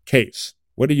case.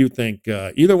 What do you think?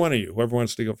 Either one of you, whoever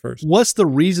wants to go first. What's the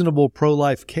reasonable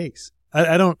pro-life case?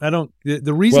 I don't,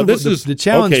 the reason, the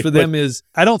challenge for them is,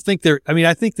 I don't think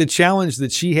I think the challenge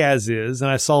that she has is, and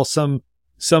I saw some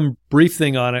brief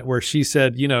thing on it where she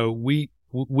said, we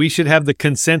should have the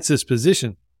consensus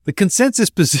position. The consensus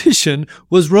position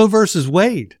was Roe versus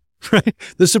Wade, right?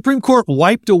 The Supreme Court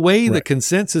wiped away the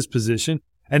consensus position,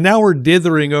 and now we're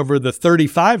dithering over the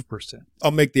 35%.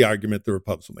 I'll make the argument the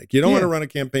Republicans will make. You don't want to run a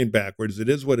campaign backwards. It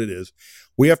is what it is.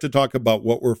 We have to talk about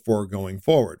what we're for going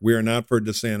forward. We are not for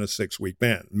DeSantis 6-week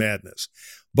madness.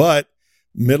 But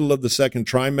middle of the second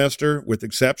trimester with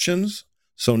exceptions,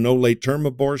 so no late-term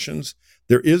abortions,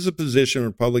 there is a position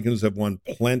Republicans have won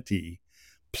plenty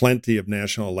of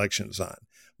national elections on.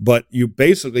 But you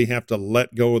basically have to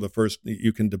let go of the first,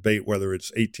 you can debate whether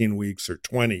it's 18 weeks or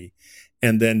 20,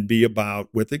 and then be about,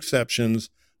 with exceptions,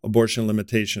 abortion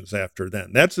limitations after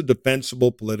then. That's a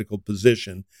defensible political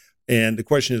position. And the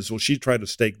question is, will she try to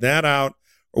stake that out,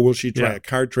 or will she try a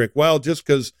card trick? Well, just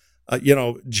because,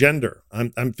 gender,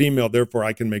 I'm female, therefore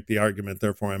I can make the argument,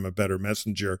 therefore I'm a better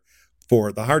messenger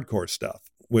for the hardcore stuff,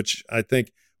 which I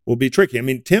think will be tricky. I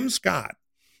mean, Tim Scott,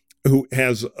 who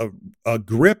has a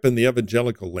grip in the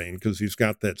evangelical lane because he's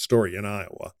got that story in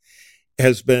Iowa,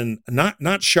 has been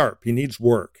not sharp. He needs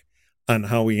work on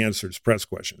how he answers press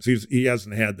questions. He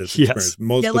hasn't had this experience.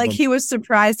 Most of them, he was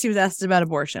surprised he was asked about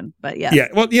abortion, but yeah. Yeah,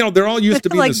 well, they're all used to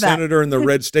being the senator in the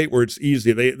red state where it's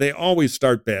easy. They always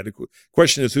start bad. The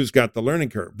question is who's got the learning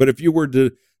curve. But if you were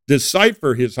to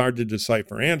decipher his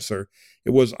hard-to-decipher answer,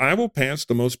 it was, I will pass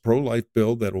the most pro-life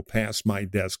bill that will pass my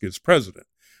desk as president,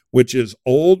 which is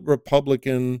old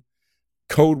Republican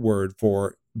code word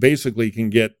for basically can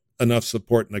get enough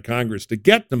support in the Congress to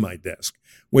get to my desk,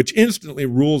 which instantly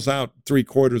rules out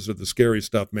 3/4 of the scary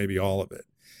stuff, maybe all of it.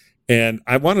 And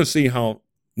I want to see how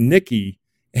Nikki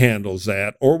handles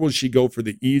that, or will she go for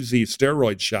the easy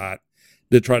steroid shot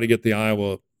to try to get the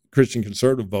Iowa Christian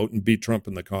conservative vote and beat Trump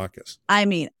in the caucus? I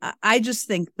mean, I just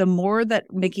think the more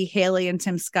that Nikki Haley and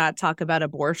Tim Scott talk about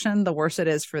abortion, the worse it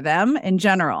is for them in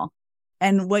general.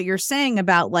 And what you're saying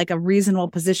about like a reasonable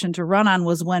position to run on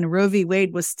was when Roe v.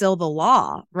 Wade was still the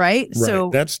law, right? So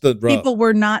that's the people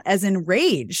were not as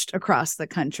enraged across the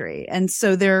country. And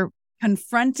so they're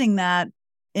confronting that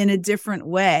in a different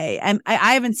way. And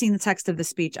I haven't seen the text of the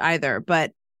speech either,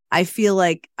 but I feel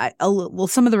like,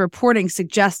 some of the reporting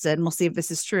suggested, and we'll see if this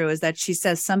is true, is that she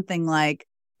says something like,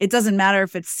 it doesn't matter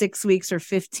if it's 6 weeks or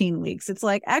 15 weeks. It's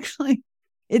like, actually,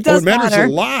 it does matter. It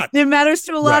matters a lot. It matters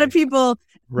to a lot of people.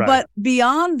 Right. But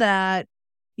beyond that,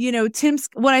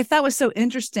 what I thought was so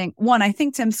interesting, one, I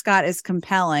think Tim Scott is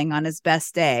compelling on his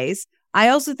best days. I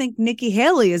also think Nikki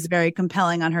Haley is very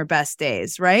compelling on her best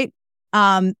days, right?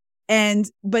 But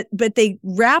they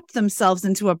wrap themselves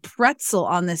into a pretzel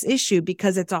on this issue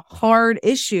because it's a hard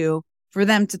issue for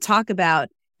them to talk about.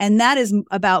 And that is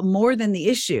about more than the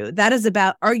issue. That is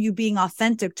about, are you being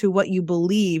authentic to what you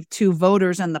believe to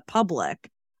voters and the public?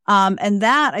 And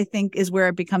that, I think, is where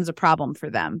it becomes a problem for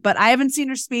them. But I haven't seen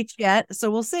her speech yet, so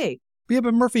we'll see. Yeah,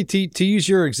 but Murphy, to use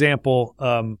your example,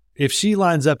 if she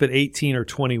lines up at 18 or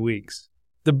 20 weeks,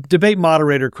 the debate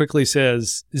moderator quickly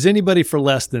says, is anybody for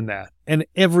less than that? And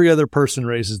every other person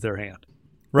raises their hand,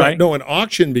 right? No, an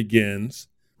auction begins.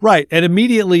 Right. And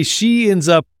immediately she ends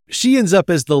up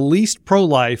as the least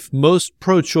pro-life, most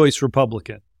pro-choice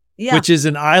Republican, which is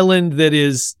an island that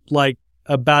is like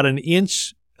about an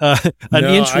inch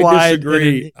inch wide.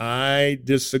 I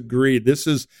disagree. This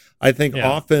is, I think,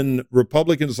 often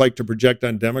Republicans like to project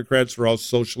on Democrats are all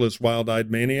socialist,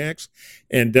 wild-eyed maniacs,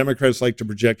 and Democrats like to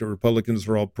project that Republicans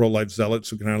are all pro-life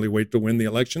zealots who can hardly wait to lose the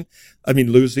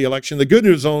election. The good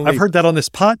news I've heard that on this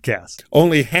podcast.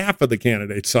 Only half of the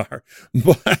candidates are,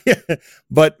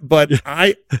 but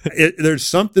there's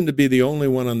something to be the only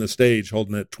one on the stage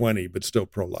holding at 20, but still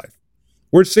pro-life.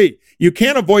 You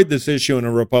can't avoid this issue in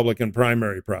a Republican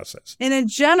primary process. In a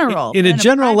general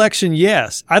election,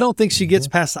 yes. I don't think she gets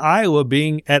past Iowa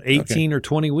being at 18 or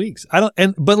 20 weeks. But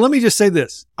let me just say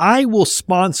this. I will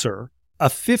sponsor a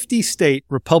 50-state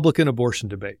Republican abortion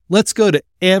debate. Let's go to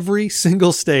every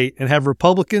single state and have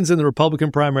Republicans in the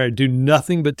Republican primary do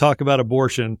nothing but talk about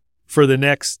abortion for the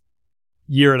next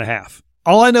year and a half.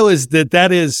 All I know is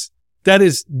that is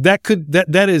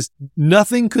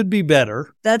nothing could be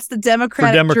better. That's the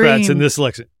Democratic for Democrats dream. In this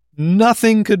election.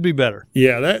 Nothing could be better.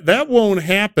 Yeah, that won't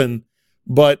happen.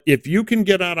 But if you can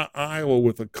get out of Iowa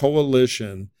with a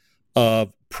coalition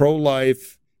of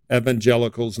pro-life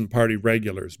evangelicals and party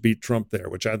regulars, beat Trump there,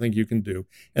 which I think you can do,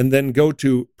 and then go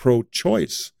to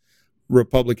pro-choice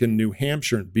Republican New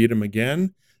Hampshire and beat him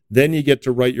again, then you get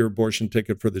to write your abortion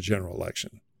ticket for the general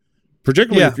election.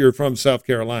 particularly if you're from South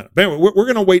Carolina. But anyway, we're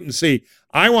going to wait and see.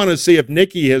 I want to see if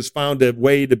Nikki has found a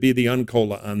way to be the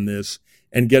Uncola on this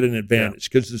and get an advantage,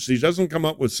 because if she doesn't come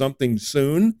up with something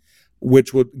soon,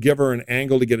 which would give her an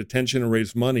angle to get attention and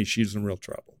raise money, she's in real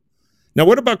trouble. Now,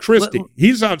 what about Christie?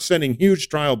 He's out sending huge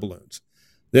trial balloons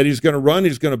that he's going to run.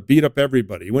 He's going to beat up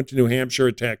everybody. He went to New Hampshire,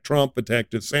 attacked Trump,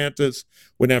 attacked DeSantis,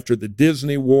 went after the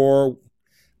Disney war.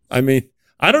 I mean,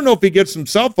 I don't know if he gets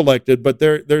himself elected, but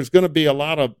there's going to be a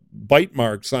lot of bite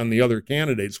marks on the other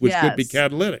candidates, which could be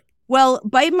catalytic. Well,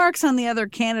 bite marks on the other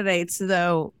candidates,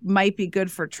 though, might be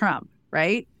good for Trump,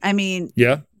 right? I mean,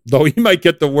 though he might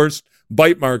get the worst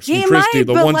bite marks from Christie,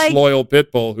 the once loyal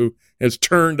pit bull who has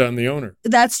turned on the owner.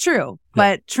 That's true.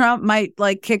 But Trump might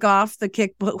kick off the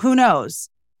kick. Who knows?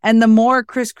 And the more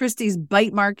Chris Christie's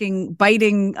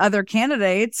biting other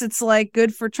candidates, it's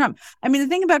good for Trump. I mean, the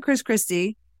thing about Chris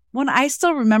Christie, when I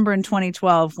still remember in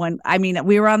 2012,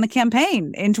 we were on the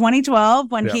campaign in 2012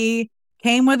 when he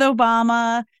came with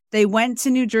Obama. They went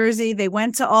to New Jersey. They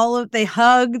went to they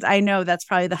hugged. I know that's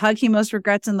probably the hug he most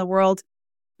regrets in the world.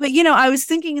 But, I was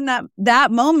thinking in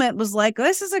that moment was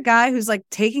this is a guy who's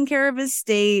taking care of his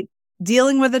state,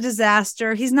 dealing with a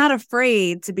disaster. He's not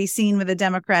afraid to be seen with a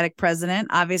Democratic president.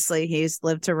 Obviously, he's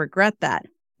lived to regret that.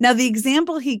 Now, the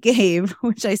example he gave,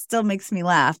 which still makes me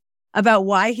laugh, about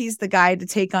why he's the guy to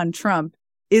take on Trump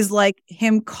is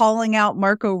him calling out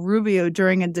Marco Rubio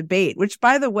during a debate, which,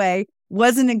 by the way,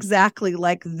 wasn't exactly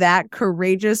that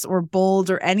courageous or bold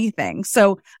or anything.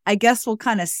 So I guess we'll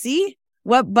kind of see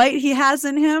what bite he has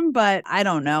in him, but I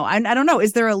don't know. I don't know.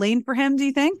 Is there a lane for him, do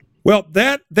you think? Well,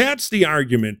 that's the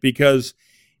argument, because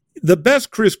the best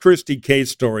Chris Christie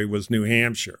case story was New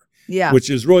Hampshire, which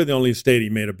is really the only state he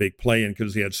made a big play in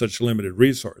because he had such limited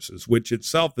resources, which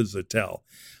itself is a tell.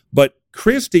 But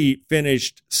Christie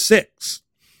finished 6th,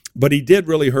 but he did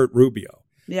really hurt Rubio.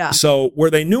 Yeah. So where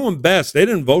they knew him best, they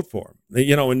didn't vote for him.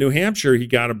 In New Hampshire, he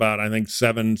got about, I think,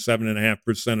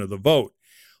 7.5% of the vote.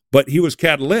 But he was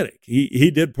catalytic.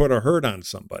 He did put a hurt on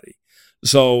somebody.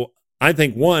 So I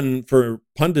think, one, for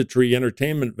punditry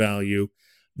entertainment value,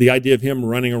 the idea of him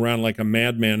running around like a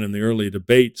madman in the early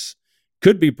debates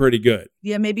could be pretty good.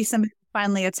 Yeah, maybe somebody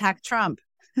finally attack Trump.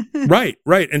 Right.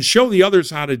 And show the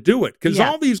others how to do it. Because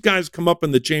all these guys come up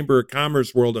in the Chamber of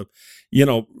Commerce world of,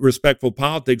 respectful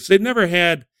politics. They've never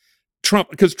had Trump,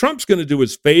 because Trump's going to do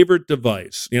his favorite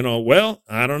device. Well,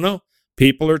 I don't know.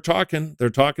 People are talking. They're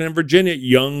talking in Virginia.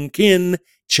 Young Kin,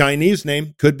 Chinese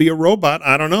name, could be a robot.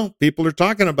 I don't know. People are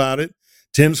talking about it.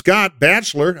 Tim Scott,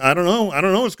 bachelor. I don't know. I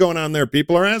don't know what's going on there.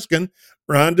 People are asking.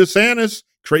 Ron DeSantis,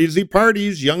 crazy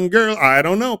parties, young girl. I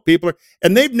don't know.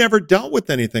 And they've never dealt with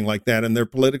anything like that in their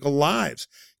political lives.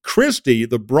 Christie,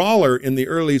 the brawler in the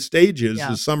early stages,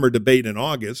 the summer debate in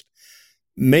August,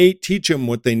 may teach them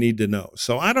what they need to know.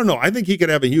 So I don't know. I think he could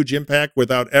have a huge impact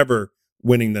without ever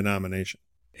winning the nomination.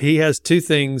 He has two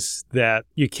things that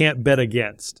you can't bet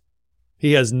against.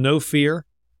 He has no fear,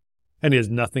 and he has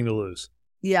nothing to lose.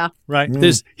 Yeah. Right?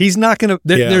 He's not going to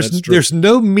there's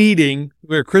no meeting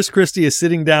where Chris Christie is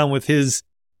sitting down with his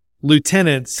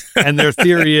lieutenants and their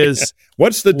theory is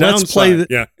what's the downside?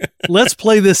 Let's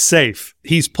play this safe.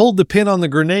 He's pulled the pin on the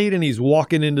grenade and he's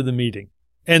walking into the meeting.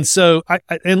 And so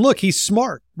and look, he's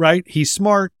smart, right? He's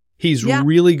smart. He's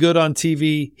really good on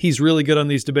TV. He's really good on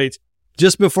these debates.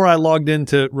 Just before I logged in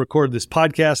to record this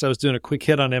podcast, I was doing a quick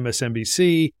hit on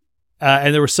MSNBC,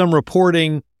 and there was some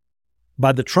reporting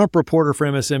by the Trump reporter for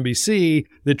MSNBC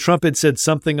that Trump had said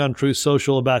something on Truth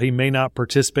Social about he may not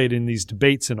participate in these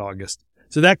debates in August.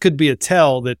 So that could be a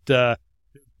tell that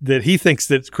he thinks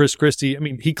that Chris Christie,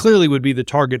 he clearly would be the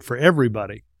target for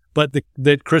everybody, but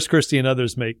that Chris Christie and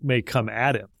others may come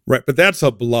at him. Right, but that's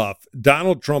a bluff.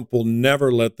 Donald Trump will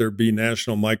never let there be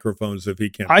national microphones if he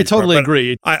can't. I totally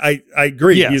agree. I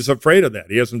agree. Yes. He's afraid of that.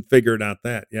 He hasn't figured out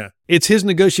that. Yeah. It's his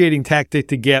negotiating tactic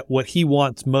to get what he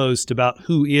wants most about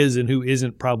who is and who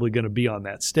isn't probably going to be on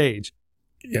that stage.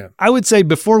 Yeah. I would say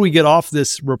before we get off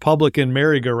this Republican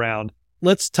merry-go-round,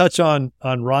 let's touch on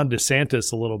Ron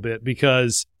DeSantis a little bit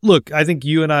because, look, I think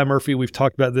you and I, Murphy, we've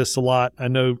talked about this a lot. I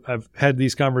know I've had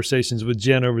these conversations with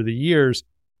Jen over the years.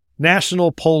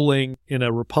 National polling in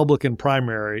a Republican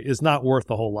primary is not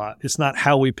worth a whole lot. It's not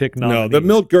how we pick nominees. No, the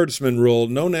Milt-Gertzman rule,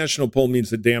 no national poll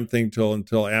means a damn thing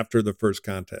until after the first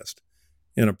contest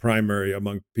in a primary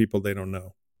among people they don't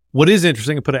know. What is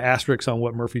interesting, I put an asterisk on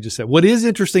what Murphy just said. What is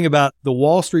interesting about the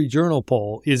Wall Street Journal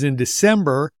poll is in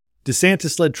December,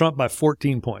 DeSantis led Trump by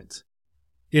 14 points.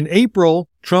 In April,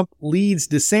 Trump leads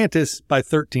DeSantis by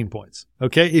 13 points.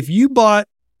 Okay, if you bought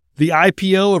the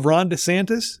IPO of Ron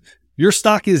DeSantis, your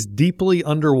stock is deeply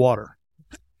underwater.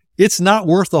 It's not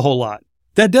worth a whole lot.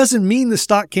 That doesn't mean the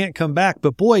stock can't come back,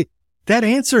 but boy, that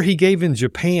answer he gave in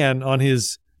Japan on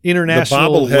his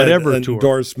international the whatever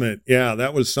endorsement. tour. Yeah,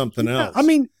 that was something else. I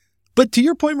mean, but to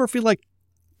your point, Murphy, like,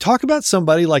 talk about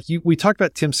somebody like you. We talked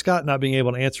about Tim Scott not being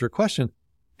able to answer a question.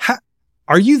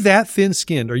 Are you that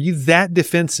thin-skinned? Are you that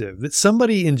defensive that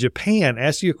somebody in Japan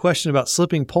asks you a question about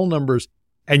slipping poll numbers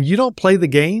and you don't play the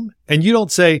game and you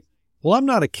don't say, well, I'm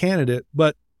not a candidate,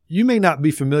 but you may not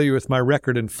be familiar with my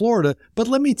record in Florida, but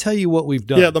let me tell you what we've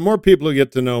done. Yeah, the more people who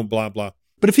get to know, blah, blah.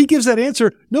 But if he gives that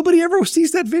answer, nobody ever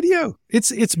sees that video.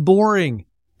 It's boring.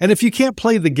 And if you can't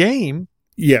play the game.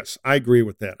 Yes, I agree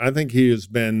with that. I think he has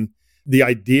been, the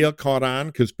idea caught on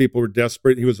because people were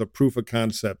desperate. He was a proof of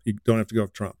concept. You don't have to go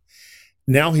with Trump.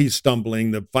 Now he's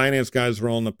stumbling. The finance guys are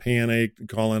all in a panic,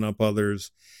 calling up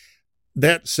others.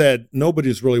 That said,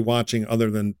 nobody's really watching other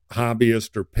than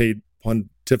hobbyists or paid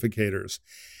pontificators.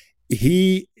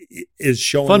 He is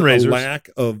showing fundraisers. A lack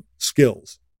of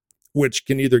skills, which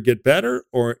can either get better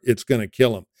or it's going to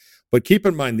kill him. But keep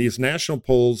in mind, these national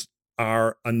polls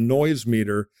are a noise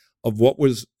meter of what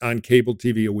was on cable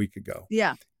TV a week ago.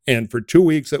 Yeah. And for 2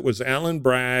 weeks, it was Alan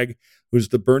Bragg, who's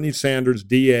the Bernie Sanders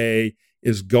DA,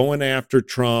 is going after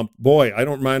Trump. Boy, I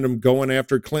don't mind him going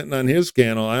after Clinton on his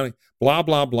scandal. Blah,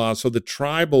 blah, blah. So the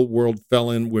tribal world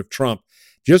fell in with Trump.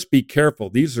 Just be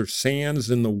careful. These are sands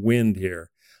in the wind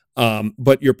here.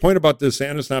 But your point about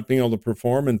DeSantis not being able to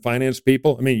perform and finance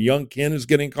people, I mean, Young Kin is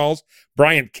getting calls.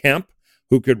 Brian Kemp,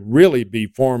 who could really be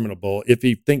formidable if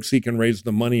he thinks he can raise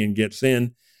the money and gets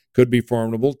in, could be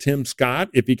formidable. Tim Scott,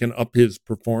 if he can up his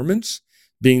performance,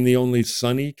 being the only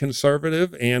sunny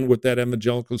conservative and with that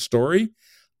evangelical story.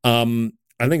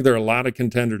 I think there are a lot of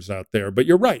contenders out there. But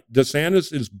you're right.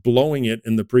 DeSantis is blowing it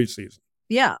in the preseason.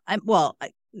 Yeah.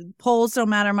 Polls don't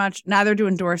matter much. Neither do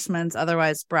endorsements.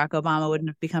 Otherwise, Barack Obama wouldn't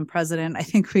have become president. I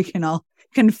think we can all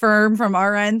confirm from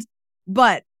our end.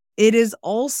 But it is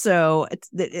also,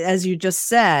 as you just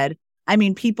said, I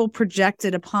mean, people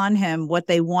projected upon him what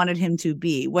they wanted him to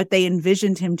be, what they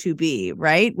envisioned him to be,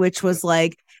 right? Which was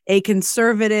like a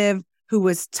conservative who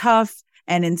was tough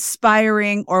and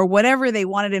inspiring or whatever they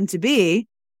wanted him to be.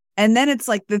 And then it's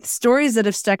like the stories that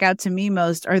have stuck out to me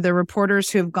most are the reporters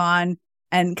who have gone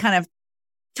and kind of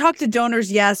talked to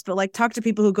donors, yes, but like talk to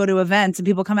people who go to events, and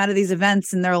people come out of these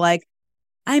events and they're like,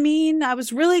 I mean, I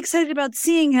was really excited about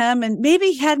seeing him, and maybe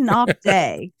he had an off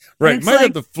day. Right. Might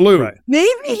have the flu. Right.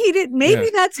 Maybe he did. Maybe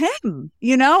that's him.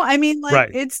 You know, I mean, like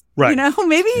it's, you know,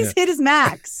 maybe he's hit his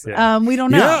max. Yeah. We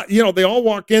don't know. Yeah. You know, they all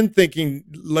walk in thinking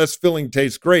less filling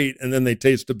tastes great, and then they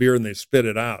taste the beer and they spit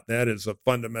it out. That is a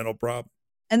fundamental problem.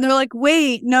 And they're like,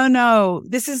 wait, no.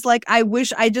 This is like, I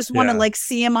wish I just want to like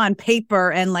see him on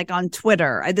paper and like on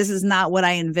Twitter. This is not what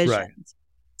I envisioned. Right.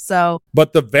 So,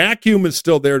 but the vacuum is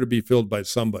still there to be filled by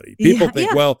somebody. People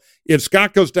think, well, if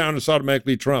Scott goes down, it's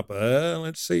automatically Trump.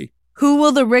 Let's see. Who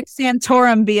will the Rick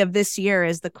Santorum be of this year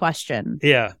is the question.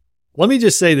 Yeah. Let me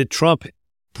just say that Trump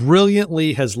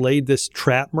brilliantly has laid this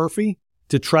trap, Murphy,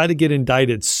 to try to get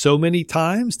indicted so many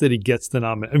times that he gets the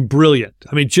nomination. Brilliant.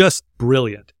 I mean, just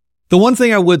brilliant. The one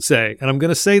thing I would say, and I'm going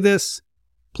to say this,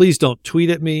 please don't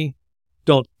tweet at me.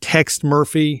 Don't text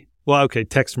Murphy. Well, okay,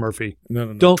 text Murphy.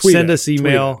 No. Don't send us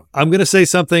email. I'm going to say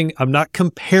something. I'm not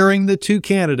comparing the two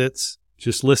candidates.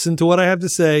 Just listen to what I have to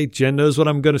say. Jen knows what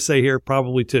I'm going to say here,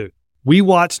 probably too. We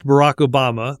watched Barack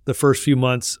Obama the first few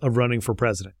months of running for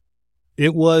president.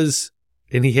 It was,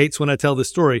 and he hates when I tell this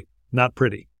story, not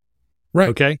pretty. Right.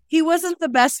 Okay? He wasn't the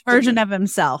best version of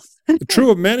himself.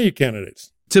 True of many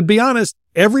candidates. To be honest,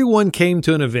 everyone came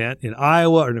to an event in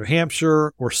Iowa or New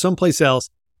Hampshire or someplace else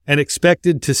and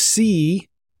expected to see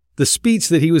the speech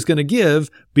that he was going to give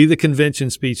be the convention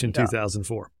speech in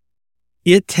 2004.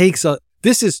 It takes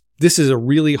this is a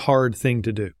really hard thing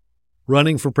to do.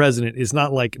 Running for president is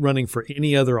not like running for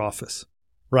any other office,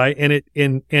 right?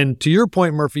 And to your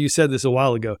point, Murphy, you said this a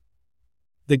while ago.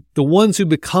 The ones who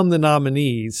become the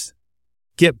nominees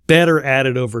get better at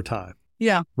it over time.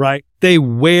 Yeah. Right? They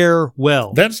wear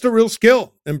well. That's the real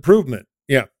skill. Improvement.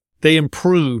 Yeah. They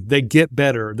improve. They get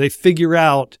better. They figure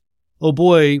out, oh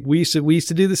boy, we used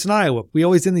to do this in Iowa. We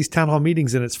always in these town hall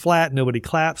meetings and it's flat. Nobody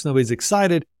claps. Nobody's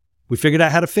excited. We figured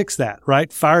out how to fix that,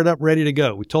 right? Fired up, ready to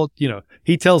go. We told,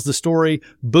 he tells the story.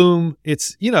 Boom.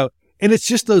 It's, and it's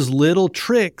just those little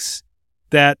tricks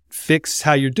that fix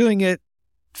how you're doing it,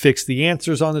 fix the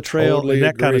answers on the trail, totally and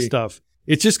that kind of stuff.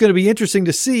 It's just going to be interesting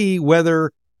to see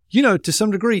whether, to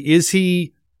some degree, is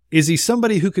he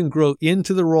somebody who can grow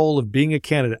into the role of being a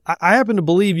candidate? I happen to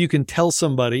believe you can tell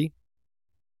somebody,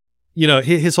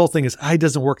 his whole thing is, he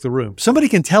doesn't work the room. Somebody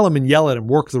can tell him and yell at him,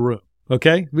 work the room.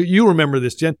 Okay. You remember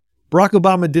this, Jen. Barack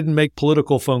Obama didn't make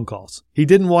political phone calls. He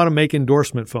didn't want to make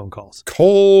endorsement phone calls.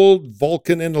 Cold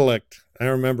Vulcan intellect. I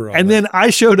remember all And that. then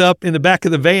I showed up in the back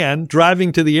of the van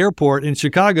driving to the airport in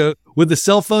Chicago with the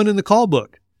cell phone in the call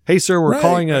book. Hey, sir, we're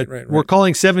Right.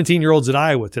 calling 17-year-olds at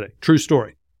Iowa today. True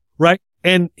story. Right?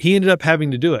 And he ended up having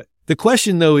to do it. The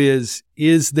question, though, is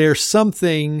there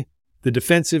something, the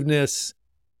defensiveness,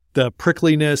 the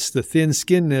prickliness, the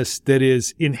thin-skinnedness that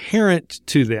is inherent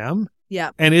to them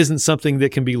and isn't something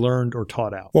that can be learned or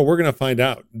taught out? Well, we're going to find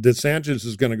out. DeSantis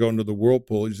is going to go into the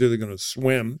whirlpool. He's either going to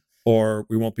swim or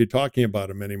we won't be talking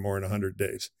about him anymore in 100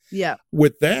 days. Yeah.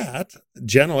 With that,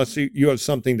 Jen, let's see, you have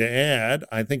something to add.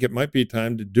 I think it might be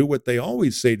time to do what they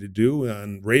always say to do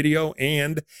on radio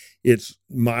and its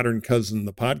modern cousin,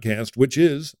 the podcast, which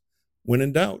is, when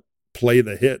in doubt, play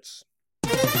the hits.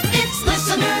 It's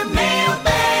listener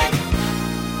mailbag.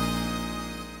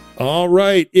 All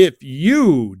right. If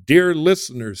you, dear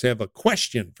listeners, have a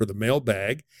question for the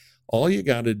mailbag, all you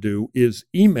got to do is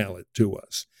email it to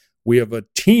us. We have a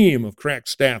team of crack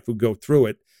staff who go through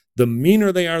it. The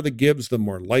meaner they are, the Gibbs, the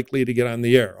more likely to get on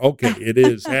the air. Okay, it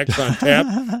is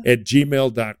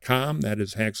hacksontap@gmail.com. That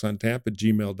is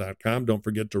hacksontap@gmail.com. Don't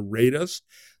forget to rate us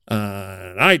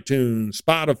on iTunes,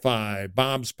 Spotify,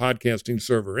 Bob's podcasting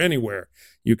server, anywhere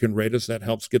you can rate us. That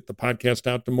helps get the podcast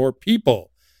out to more people.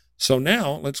 So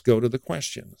now let's go to the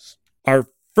questions. Our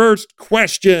first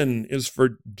question is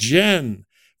for Jen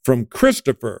from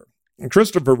Christopher. And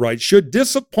Christopher writes, should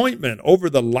disappointment over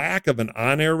the lack of an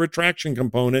on-air retraction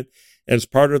component as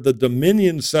part of the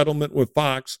Dominion settlement with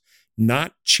Fox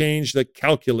not change the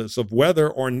calculus of whether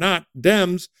or not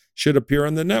Dems should appear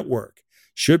on the network?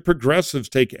 Should progressives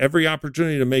take every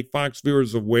opportunity to make Fox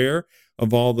viewers aware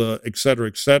of all the et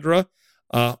cetera,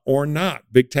 or not?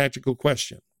 Big tactical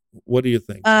question. What do you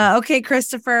think? Okay,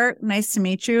 Christopher, nice to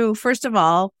meet you. First of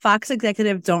all, Fox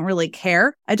executives don't really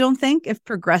care, I don't think, if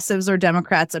progressives or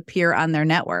Democrats appear on their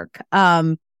network.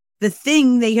 The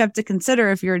thing that you have to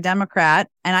consider if you're a Democrat,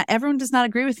 and everyone does not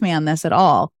agree with me on this at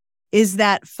all, is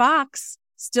that Fox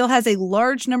still has a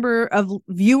large number of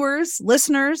viewers,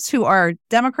 listeners who are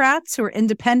Democrats, who are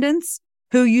independents,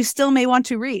 who you still may want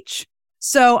to reach.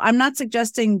 So I'm not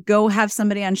suggesting go have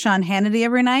somebody on Sean Hannity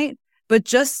every night. But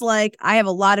just like I have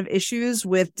a lot of issues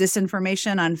with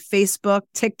disinformation on Facebook,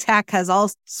 TikTok has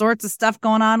all sorts of stuff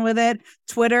going on with it,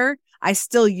 Twitter, I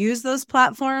still use those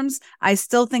platforms. I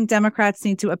still think Democrats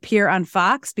need to appear on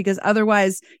Fox because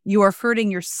otherwise you are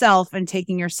hurting yourself and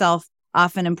taking yourself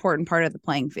off an important part of the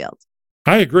playing field.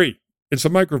 I agree. It's a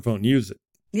microphone. Use it.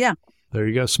 Yeah. There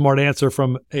you go. Smart answer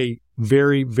from a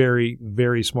very, very,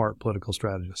 very smart political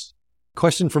strategist.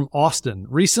 Question from Austin.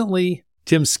 Recently,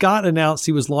 Tim Scott announced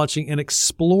he was launching an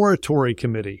exploratory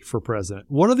committee for president.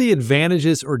 What are the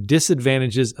advantages or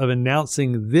disadvantages of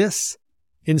announcing this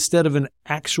instead of an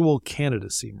actual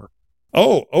candidacy?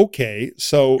 Oh, okay.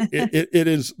 So it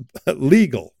is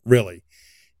legal, really.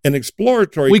 An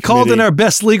exploratory We called committee. in our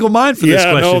best legal mind for this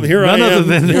question. No, here None I am. other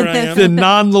than Here I am. the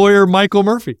non-lawyer Michael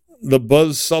Murphy. The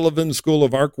Buzz Sullivan School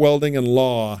of Arc Welding and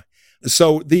Law.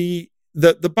 So the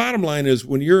bottom line is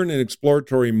when you're in an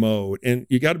exploratory mode, and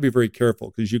you got to be very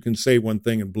careful because you can say one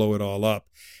thing and blow it all up.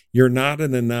 You're not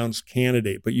an announced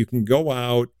candidate, but you can go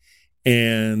out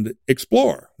and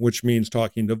explore, which means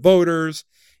talking to voters.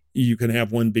 You can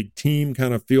have one big team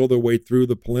kind of feel their way through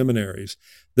the preliminaries.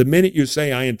 The minute you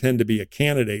say, I intend to be a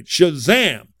candidate,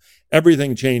 shazam,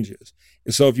 everything changes.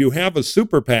 So if you have a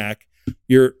super PAC,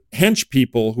 your hench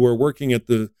people who are working at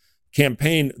the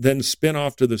campaign then spin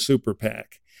off to the super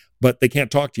PAC. But they can't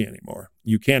talk to you anymore.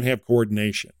 You can't have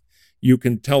coordination. You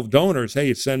can tell donors,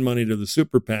 hey, send money to the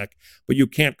super PAC, but you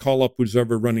can't call up who's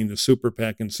ever running the super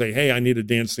PAC and say, hey, I need a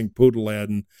dancing poodle ad,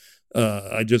 and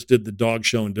I just did the dog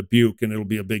show in Dubuque, and it'll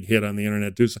be a big hit on the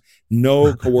internet too. So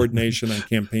no coordination on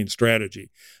campaign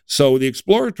strategy. So the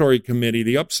exploratory committee,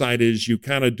 the upside is you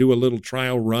kind of do a little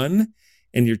trial run,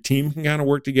 and your team can kind of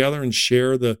work together and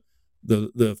share the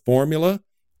formula,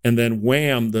 and then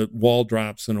wham, the wall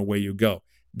drops and away you go.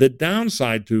 The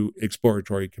downside to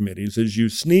exploratory committees is you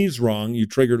sneeze wrong, you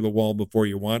trigger the wall before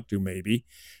you want to, maybe.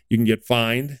 You can get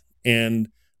fined. And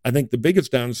I think the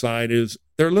biggest downside is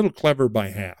they're a little clever by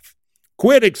half.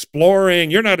 Quit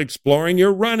exploring. You're not exploring.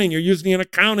 You're running. You're using an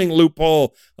accounting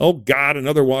loophole. Oh, God,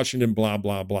 another Washington, blah,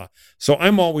 blah, blah. So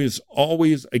I'm always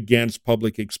against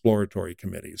public exploratory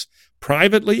committees.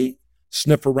 Privately,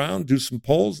 sniff around, do some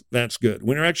polls. That's good.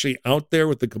 When you're actually out there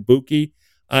with the kabuki,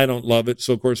 I don't love it.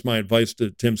 So, of course, my advice to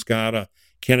Tim Scott, a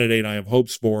candidate I have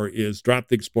hopes for, is drop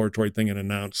the exploratory thing and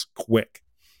announce quick.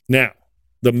 Now,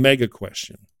 the mega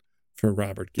question for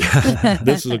Robert Gibbs.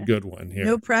 This is a good one here.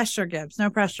 No pressure, Gibbs. No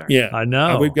pressure. Yeah. I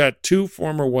know. We've got two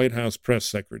former White House press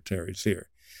secretaries here.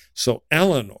 So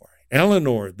Eleanor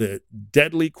Eleanor, the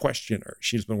deadly questioner.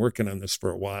 She's been working on this for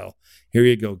a while. Here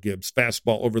you go, Gibbs.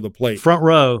 Fastball over the plate. Front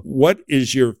row. What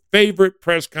is your favorite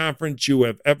press conference you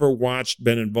have ever watched,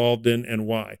 been involved in, and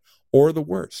why? Or the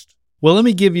worst? Well, let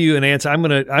me give you an answer. I'm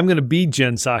gonna be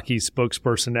Jen Psaki's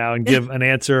spokesperson now and give an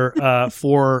answer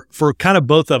for kind of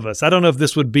both of us. I don't know if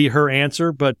this would be her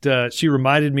answer, but she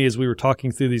reminded me as we were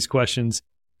talking through these questions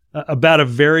about a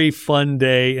very fun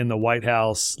day in the White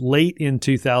House late in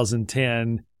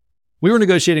 2010. We were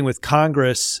negotiating with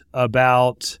Congress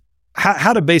about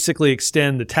how to basically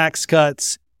extend the tax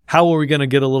cuts. How were we going to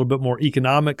get a little bit more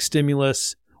economic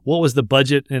stimulus? What was the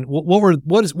budget, and what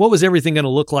was everything going to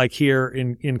look like here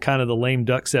in kind of the lame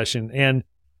duck session? And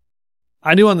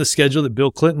I knew on the schedule that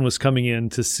Bill Clinton was coming in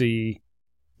to see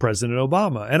President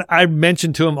Obama, and I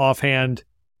mentioned to him offhand,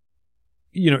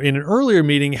 in an earlier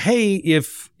meeting, hey,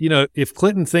 if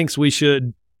Clinton thinks we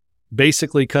should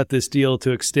basically cut this deal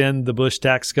to extend the Bush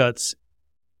tax cuts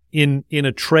in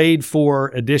a trade for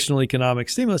additional economic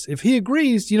stimulus, if he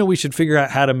agrees, we should figure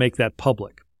out how to make that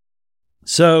public.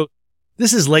 So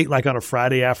this is late, like on a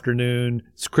Friday afternoon.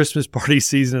 It's Christmas party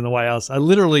season in the White House. I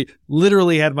literally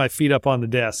had my feet up on the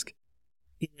desk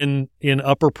in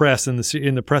upper press in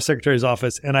the press secretary's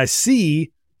office, and I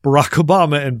see Barack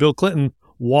Obama and Bill Clinton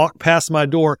walk past my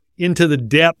door into the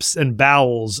depths and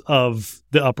bowels of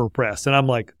the upper press, and I'm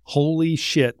like, "Holy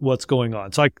shit, what's going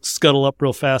on?" So I scuttle up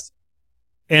real fast,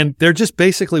 and they're just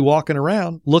basically walking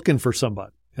around looking for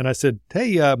somebody. And I said,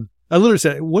 "Hey," I literally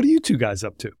said, "What are you two guys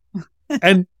up to?"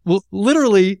 And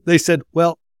literally, they said,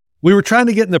 "Well, we were trying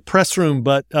to get in the press room,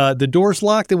 but the door's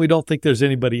locked and we don't think there's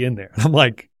anybody in there." And I'm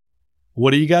like,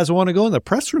 "What do you guys want to go in the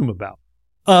press room about?"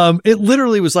 It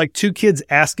literally was like two kids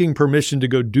asking permission to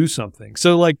go do something.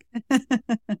 So like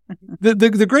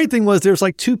the great thing was there's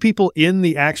like two people in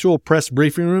the actual press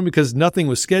briefing room because nothing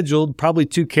was scheduled, probably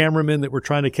two cameramen that were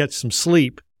trying to catch some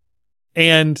sleep.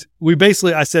 And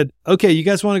I said, "Okay, you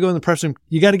guys want to go in the press room?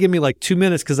 You got to give me like 2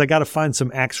 minutes because I got to find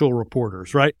some actual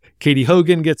reporters," right? Katie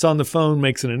Hogan gets on the phone,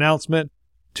 makes an announcement.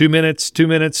 2 minutes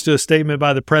to a statement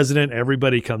by the president.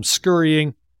 Everybody comes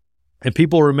scurrying. And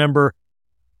people remember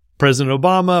President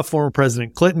Obama, former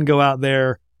President Clinton go out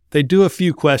there. They do a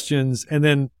few questions. And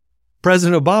then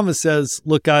President Obama says,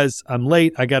 "Look, guys, I'm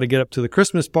late. I got to get up to the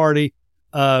Christmas party.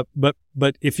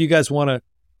 But if you guys want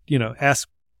to, ask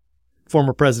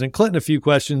former President Clinton a few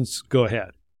questions, go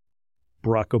ahead."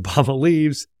 Barack Obama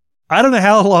leaves. I don't know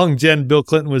how long Bill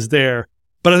Clinton was there,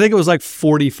 but I think it was like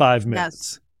 45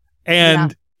 minutes. Yes.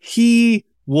 And he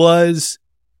was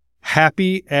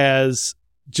happy as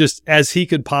he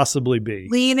could possibly be.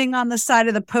 Leaning on the side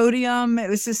of the podium. It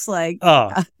was just like,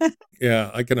 yeah,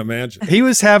 I can imagine. He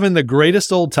was having the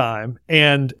greatest old time,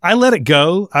 and I let it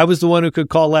go. I was the one who could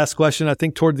call last question. I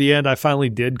think toward the end, I finally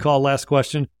did call last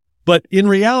question. But in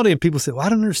reality, and people say, "Well, I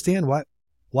don't understand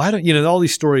why don't all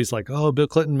these stories like, oh, Bill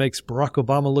Clinton makes Barack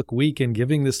Obama look weak in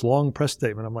giving this long press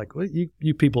statement." I'm like, "Well,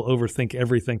 you people overthink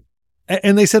everything."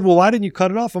 And they said, "Well, why didn't you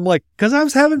cut it off?" I'm like, "Because I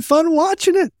was having fun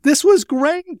watching it. This was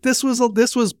great. This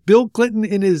was Bill Clinton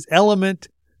in his element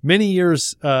many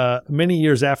years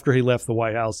after he left the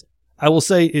White House." I will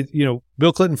say,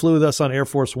 Bill Clinton flew with us on Air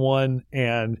Force One,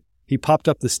 and he popped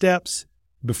up the steps.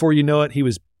 Before you know it, he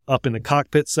was up in the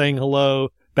cockpit saying hello,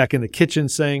 back in the kitchen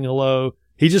saying hello.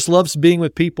 He just loves being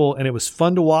with people, and it was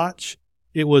fun to watch.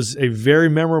 It was a very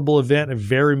memorable event, a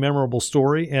very memorable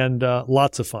story, and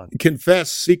lots of fun.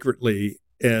 Confess secretly,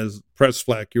 as press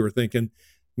flack, you were thinking,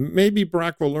 maybe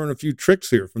Barack will learn a few tricks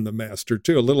here from the master,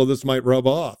 too. A little of this might rub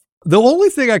off. The only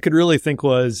thing I could really think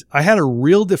was I had a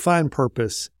real defined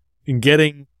purpose in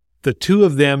getting the two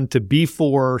of them to be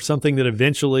for something that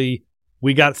eventually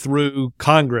we got through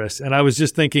Congress. And I was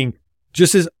just thinking,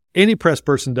 just as any press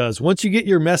person does, once you get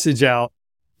your message out,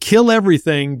 kill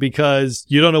everything because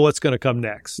you don't know what's going to come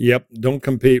next. Yep. Don't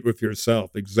compete with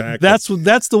yourself. Exactly.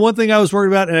 That's the one thing I was worried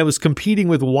about. And I was competing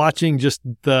with watching just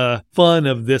the fun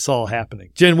of this all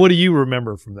happening. Jen, what do you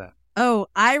remember from that? Oh,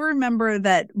 I remember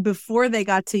that before they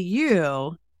got to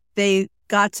you, they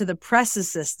got to the press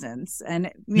assistants,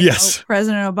 and yes,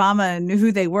 President Obama knew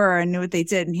who they were and knew what they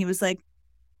did. And he was like,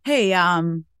 "Hey,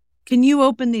 can you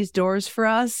open these doors for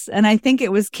us?" And I think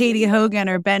it was Katie Hogan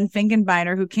or Ben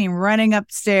Finkenbeiner who came running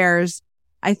upstairs,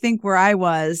 I think where I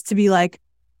was, to be like,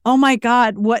 "Oh my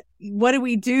God, what do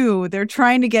we do? They're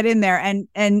trying to get in there."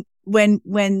 And when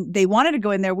they wanted to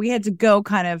go in there, we had to go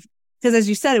kind of, because as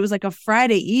you said, it was like a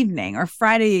Friday evening or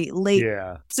Friday late.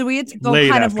 Yeah. So we had to go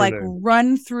late kind afternoon. of like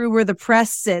run through where the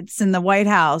press sits in the White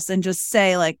House and just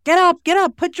say like, get up,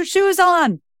 put your shoes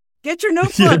on. Get your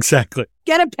notebook. Yeah, exactly.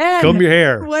 Get a pen. Comb your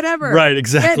hair. Whatever. Right,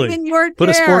 exactly. Get in your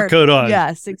Put chair. a sport coat on.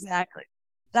 Yes, exactly.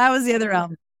 That was the other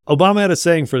element. Obama had a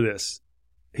saying for this.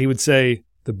 He would say,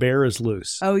 "The bear is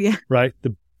loose." Oh yeah. Right?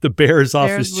 The bear is off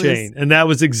Bear his is chain. loose. And that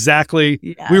was exactly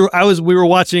Yeah. we were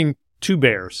watching two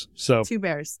bears. So Two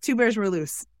bears were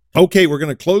loose. Okay, we're going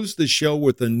to close the show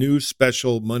with a new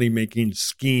special money-making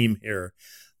scheme here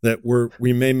that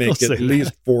we may make Don't at say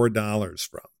least $4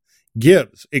 from.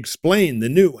 Gibbs, explain the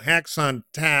new Hacks on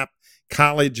Tap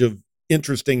College of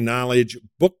Interesting Knowledge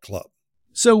book club.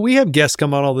 So we have guests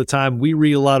come on all the time. We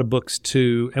read a lot of books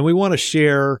too, and we want to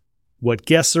share what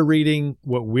guests are reading,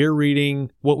 what we're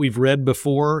reading, what we've read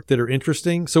before that are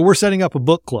interesting. So we're setting up a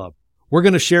book club. We're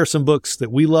going to share some books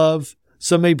that we love.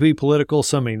 Some may be political,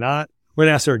 some may not. We're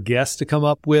going to ask our guests to come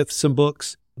up with some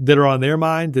books that are on their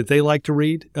mind that they like to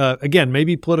read. Again,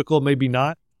 maybe political, maybe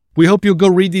not. We hope you'll go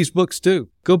read these books too.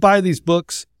 Go buy these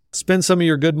books, spend some of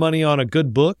your good money on a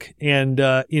good book, and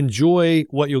enjoy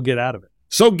what you'll get out of it.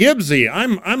 So Gibbsy,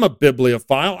 I'm a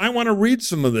bibliophile. I want to read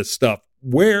some of this stuff.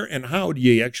 Where and how do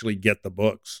you actually get the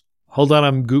books? Hold on,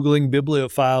 I'm Googling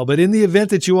bibliophile. But in the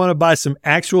event that you want to buy some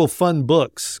actual fun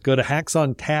books, go to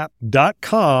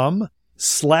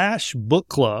hacksontap.com/book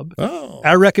club. Oh.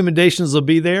 Our recommendations will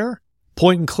be there.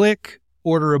 Point and click,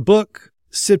 order a book,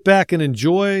 sit back and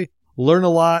enjoy, learn a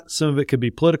lot. Some of it could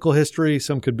be political history.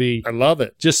 Some could be I love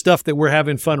it. just stuff that we're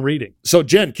having fun reading. So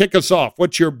Jen, kick us off.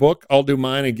 What's your book? I'll do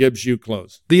mine and Gibbs, you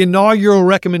close. The inaugural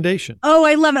recommendation. Oh,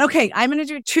 I love it. Okay, I'm going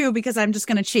to do two because I'm just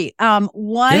going to cheat.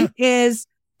 One is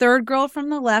Third Girl from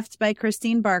the Left by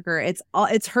Christine Barker.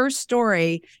 It's her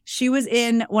story. She was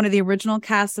in one of the original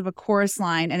casts of A Chorus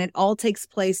Line, and it all takes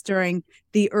place during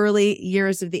the early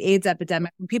years of the AIDS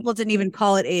epidemic. People didn't even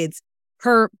call it AIDS.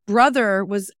 Her brother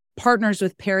was partners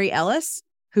with Perry Ellis,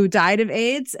 who died of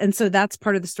AIDS, and so that's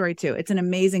part of the story too. It's an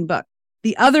amazing book.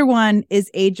 The other one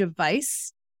is Age of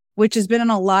Vice, which has been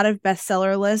on a lot of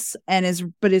bestseller lists and is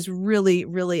really,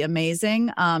 really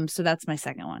amazing. So that's my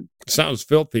second one. Sounds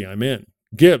filthy. I'm in.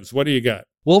 Gibbs, what do you got?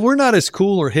 Well, we're not as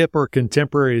cool or hip or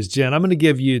contemporary as Jen. I'm going to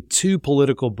give you two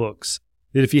political books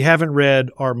that if you haven't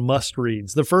read are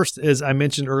must-reads. The first, as I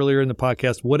mentioned earlier in the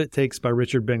podcast, What It Takes by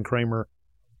Richard Ben Kramer.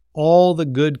 All the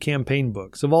good campaign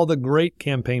books, of all the great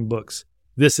campaign books,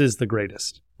 this is the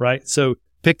greatest, right? So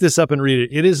pick this up and read it.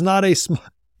 It is not it's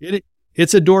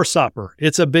a doorstopper.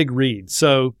 It's a big read.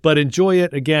 So, but enjoy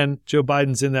it. Again, Joe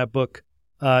Biden's in that book.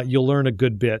 You'll learn a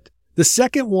good bit. The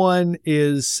second one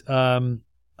is a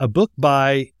book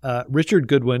by Richard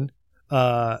Goodwin,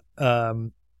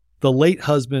 the late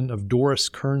husband of Doris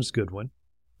Kearns Goodwin,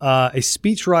 a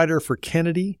speechwriter for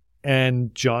Kennedy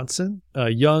and Johnson,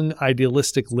 a young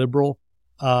idealistic liberal.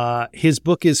 His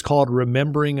book is called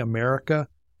Remembering America.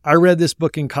 I read this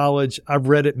book in college. I've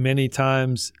read it many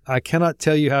times. I cannot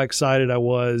tell you how excited I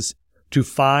was to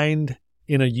find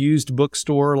in a used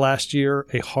bookstore last year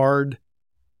a hard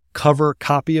cover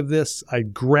copy of this. I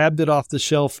grabbed it off the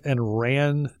shelf and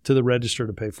ran to the register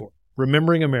to pay for it.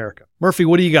 Remembering America. Murphy,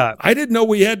 what do you got? I didn't know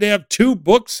we had to have two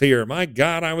books here. My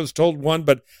God, I was told one,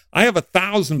 but I have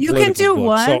 1,000 You political can do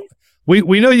books. one. So,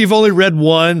 We know you've only read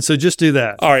one, so just do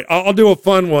that. all right, I'll do a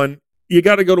fun one. You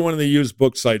got to go to one of the used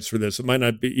book sites for this. It might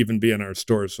not even be in our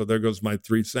stores, so there goes my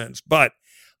 3 cents. But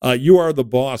You Are the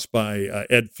Boss by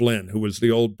Ed Flynn, who was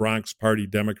the old Bronx Party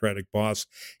Democratic boss.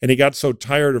 And he got so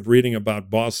tired of reading about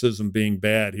bossism being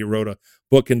bad, he wrote a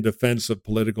book in defense of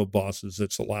political bosses.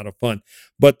 It's a lot of fun.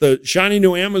 But the shiny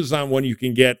new Amazon one you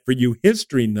can get for you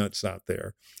history nuts out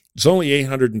there, it's only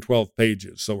 812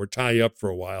 pages, so we're tie up for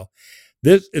a while.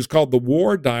 This is called The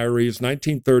War Diaries,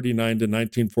 1939 to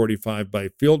 1945 by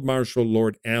Field Marshal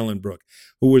Lord Allenbrook,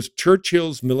 who was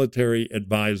Churchill's military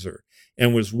advisor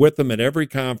and was with him at every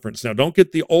conference. Now, don't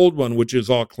get the old one, which is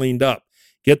all cleaned up.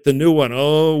 Get the new one.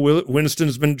 Oh,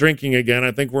 Winston's been drinking again.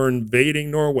 I think we're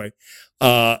invading Norway.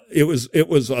 It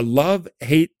was a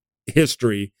love-hate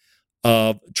history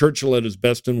of Churchill at his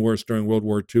best and worst during World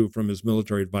War II from his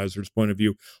military advisor's point of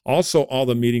view. Also, all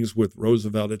the meetings with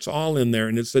Roosevelt. It's all in there,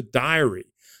 and it's a diary.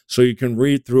 So you can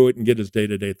read through it and get his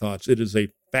day-to-day thoughts. It is a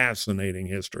fascinating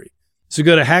history. So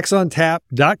go to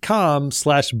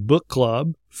hacksontap.com/book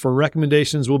club for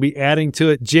recommendations. We'll be adding to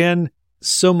it. Jen,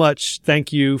 so much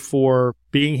thank you for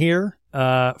being here,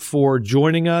 for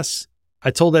joining us.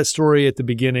 I told that story at the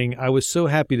beginning. I was so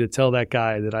happy to tell that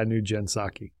guy that I knew Jen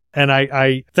Psaki. And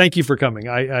I thank you for coming.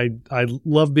 I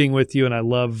love being with you, and I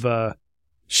love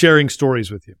sharing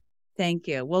stories with you. Thank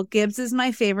you. Well, Gibbs is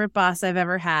my favorite boss I've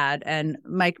ever had. And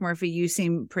Mike Murphy, you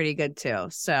seem pretty good too.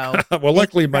 So well,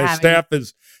 luckily my staff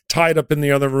is tied up in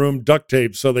the other room, duct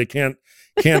tape, so they can't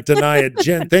deny it.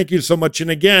 Jen, thank you so much.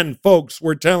 And again, folks,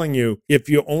 we're telling you, if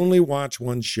you only watch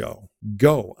one show,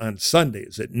 go on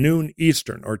Sundays at noon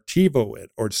Eastern or TiVo it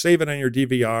or save it on your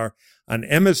DVR on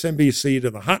MSNBC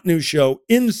to the hot new show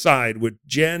Inside with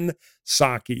Jen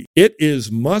Psaki. It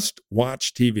is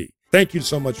must-watch TV. Thank you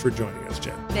so much for joining us,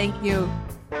 Jen. Thank you.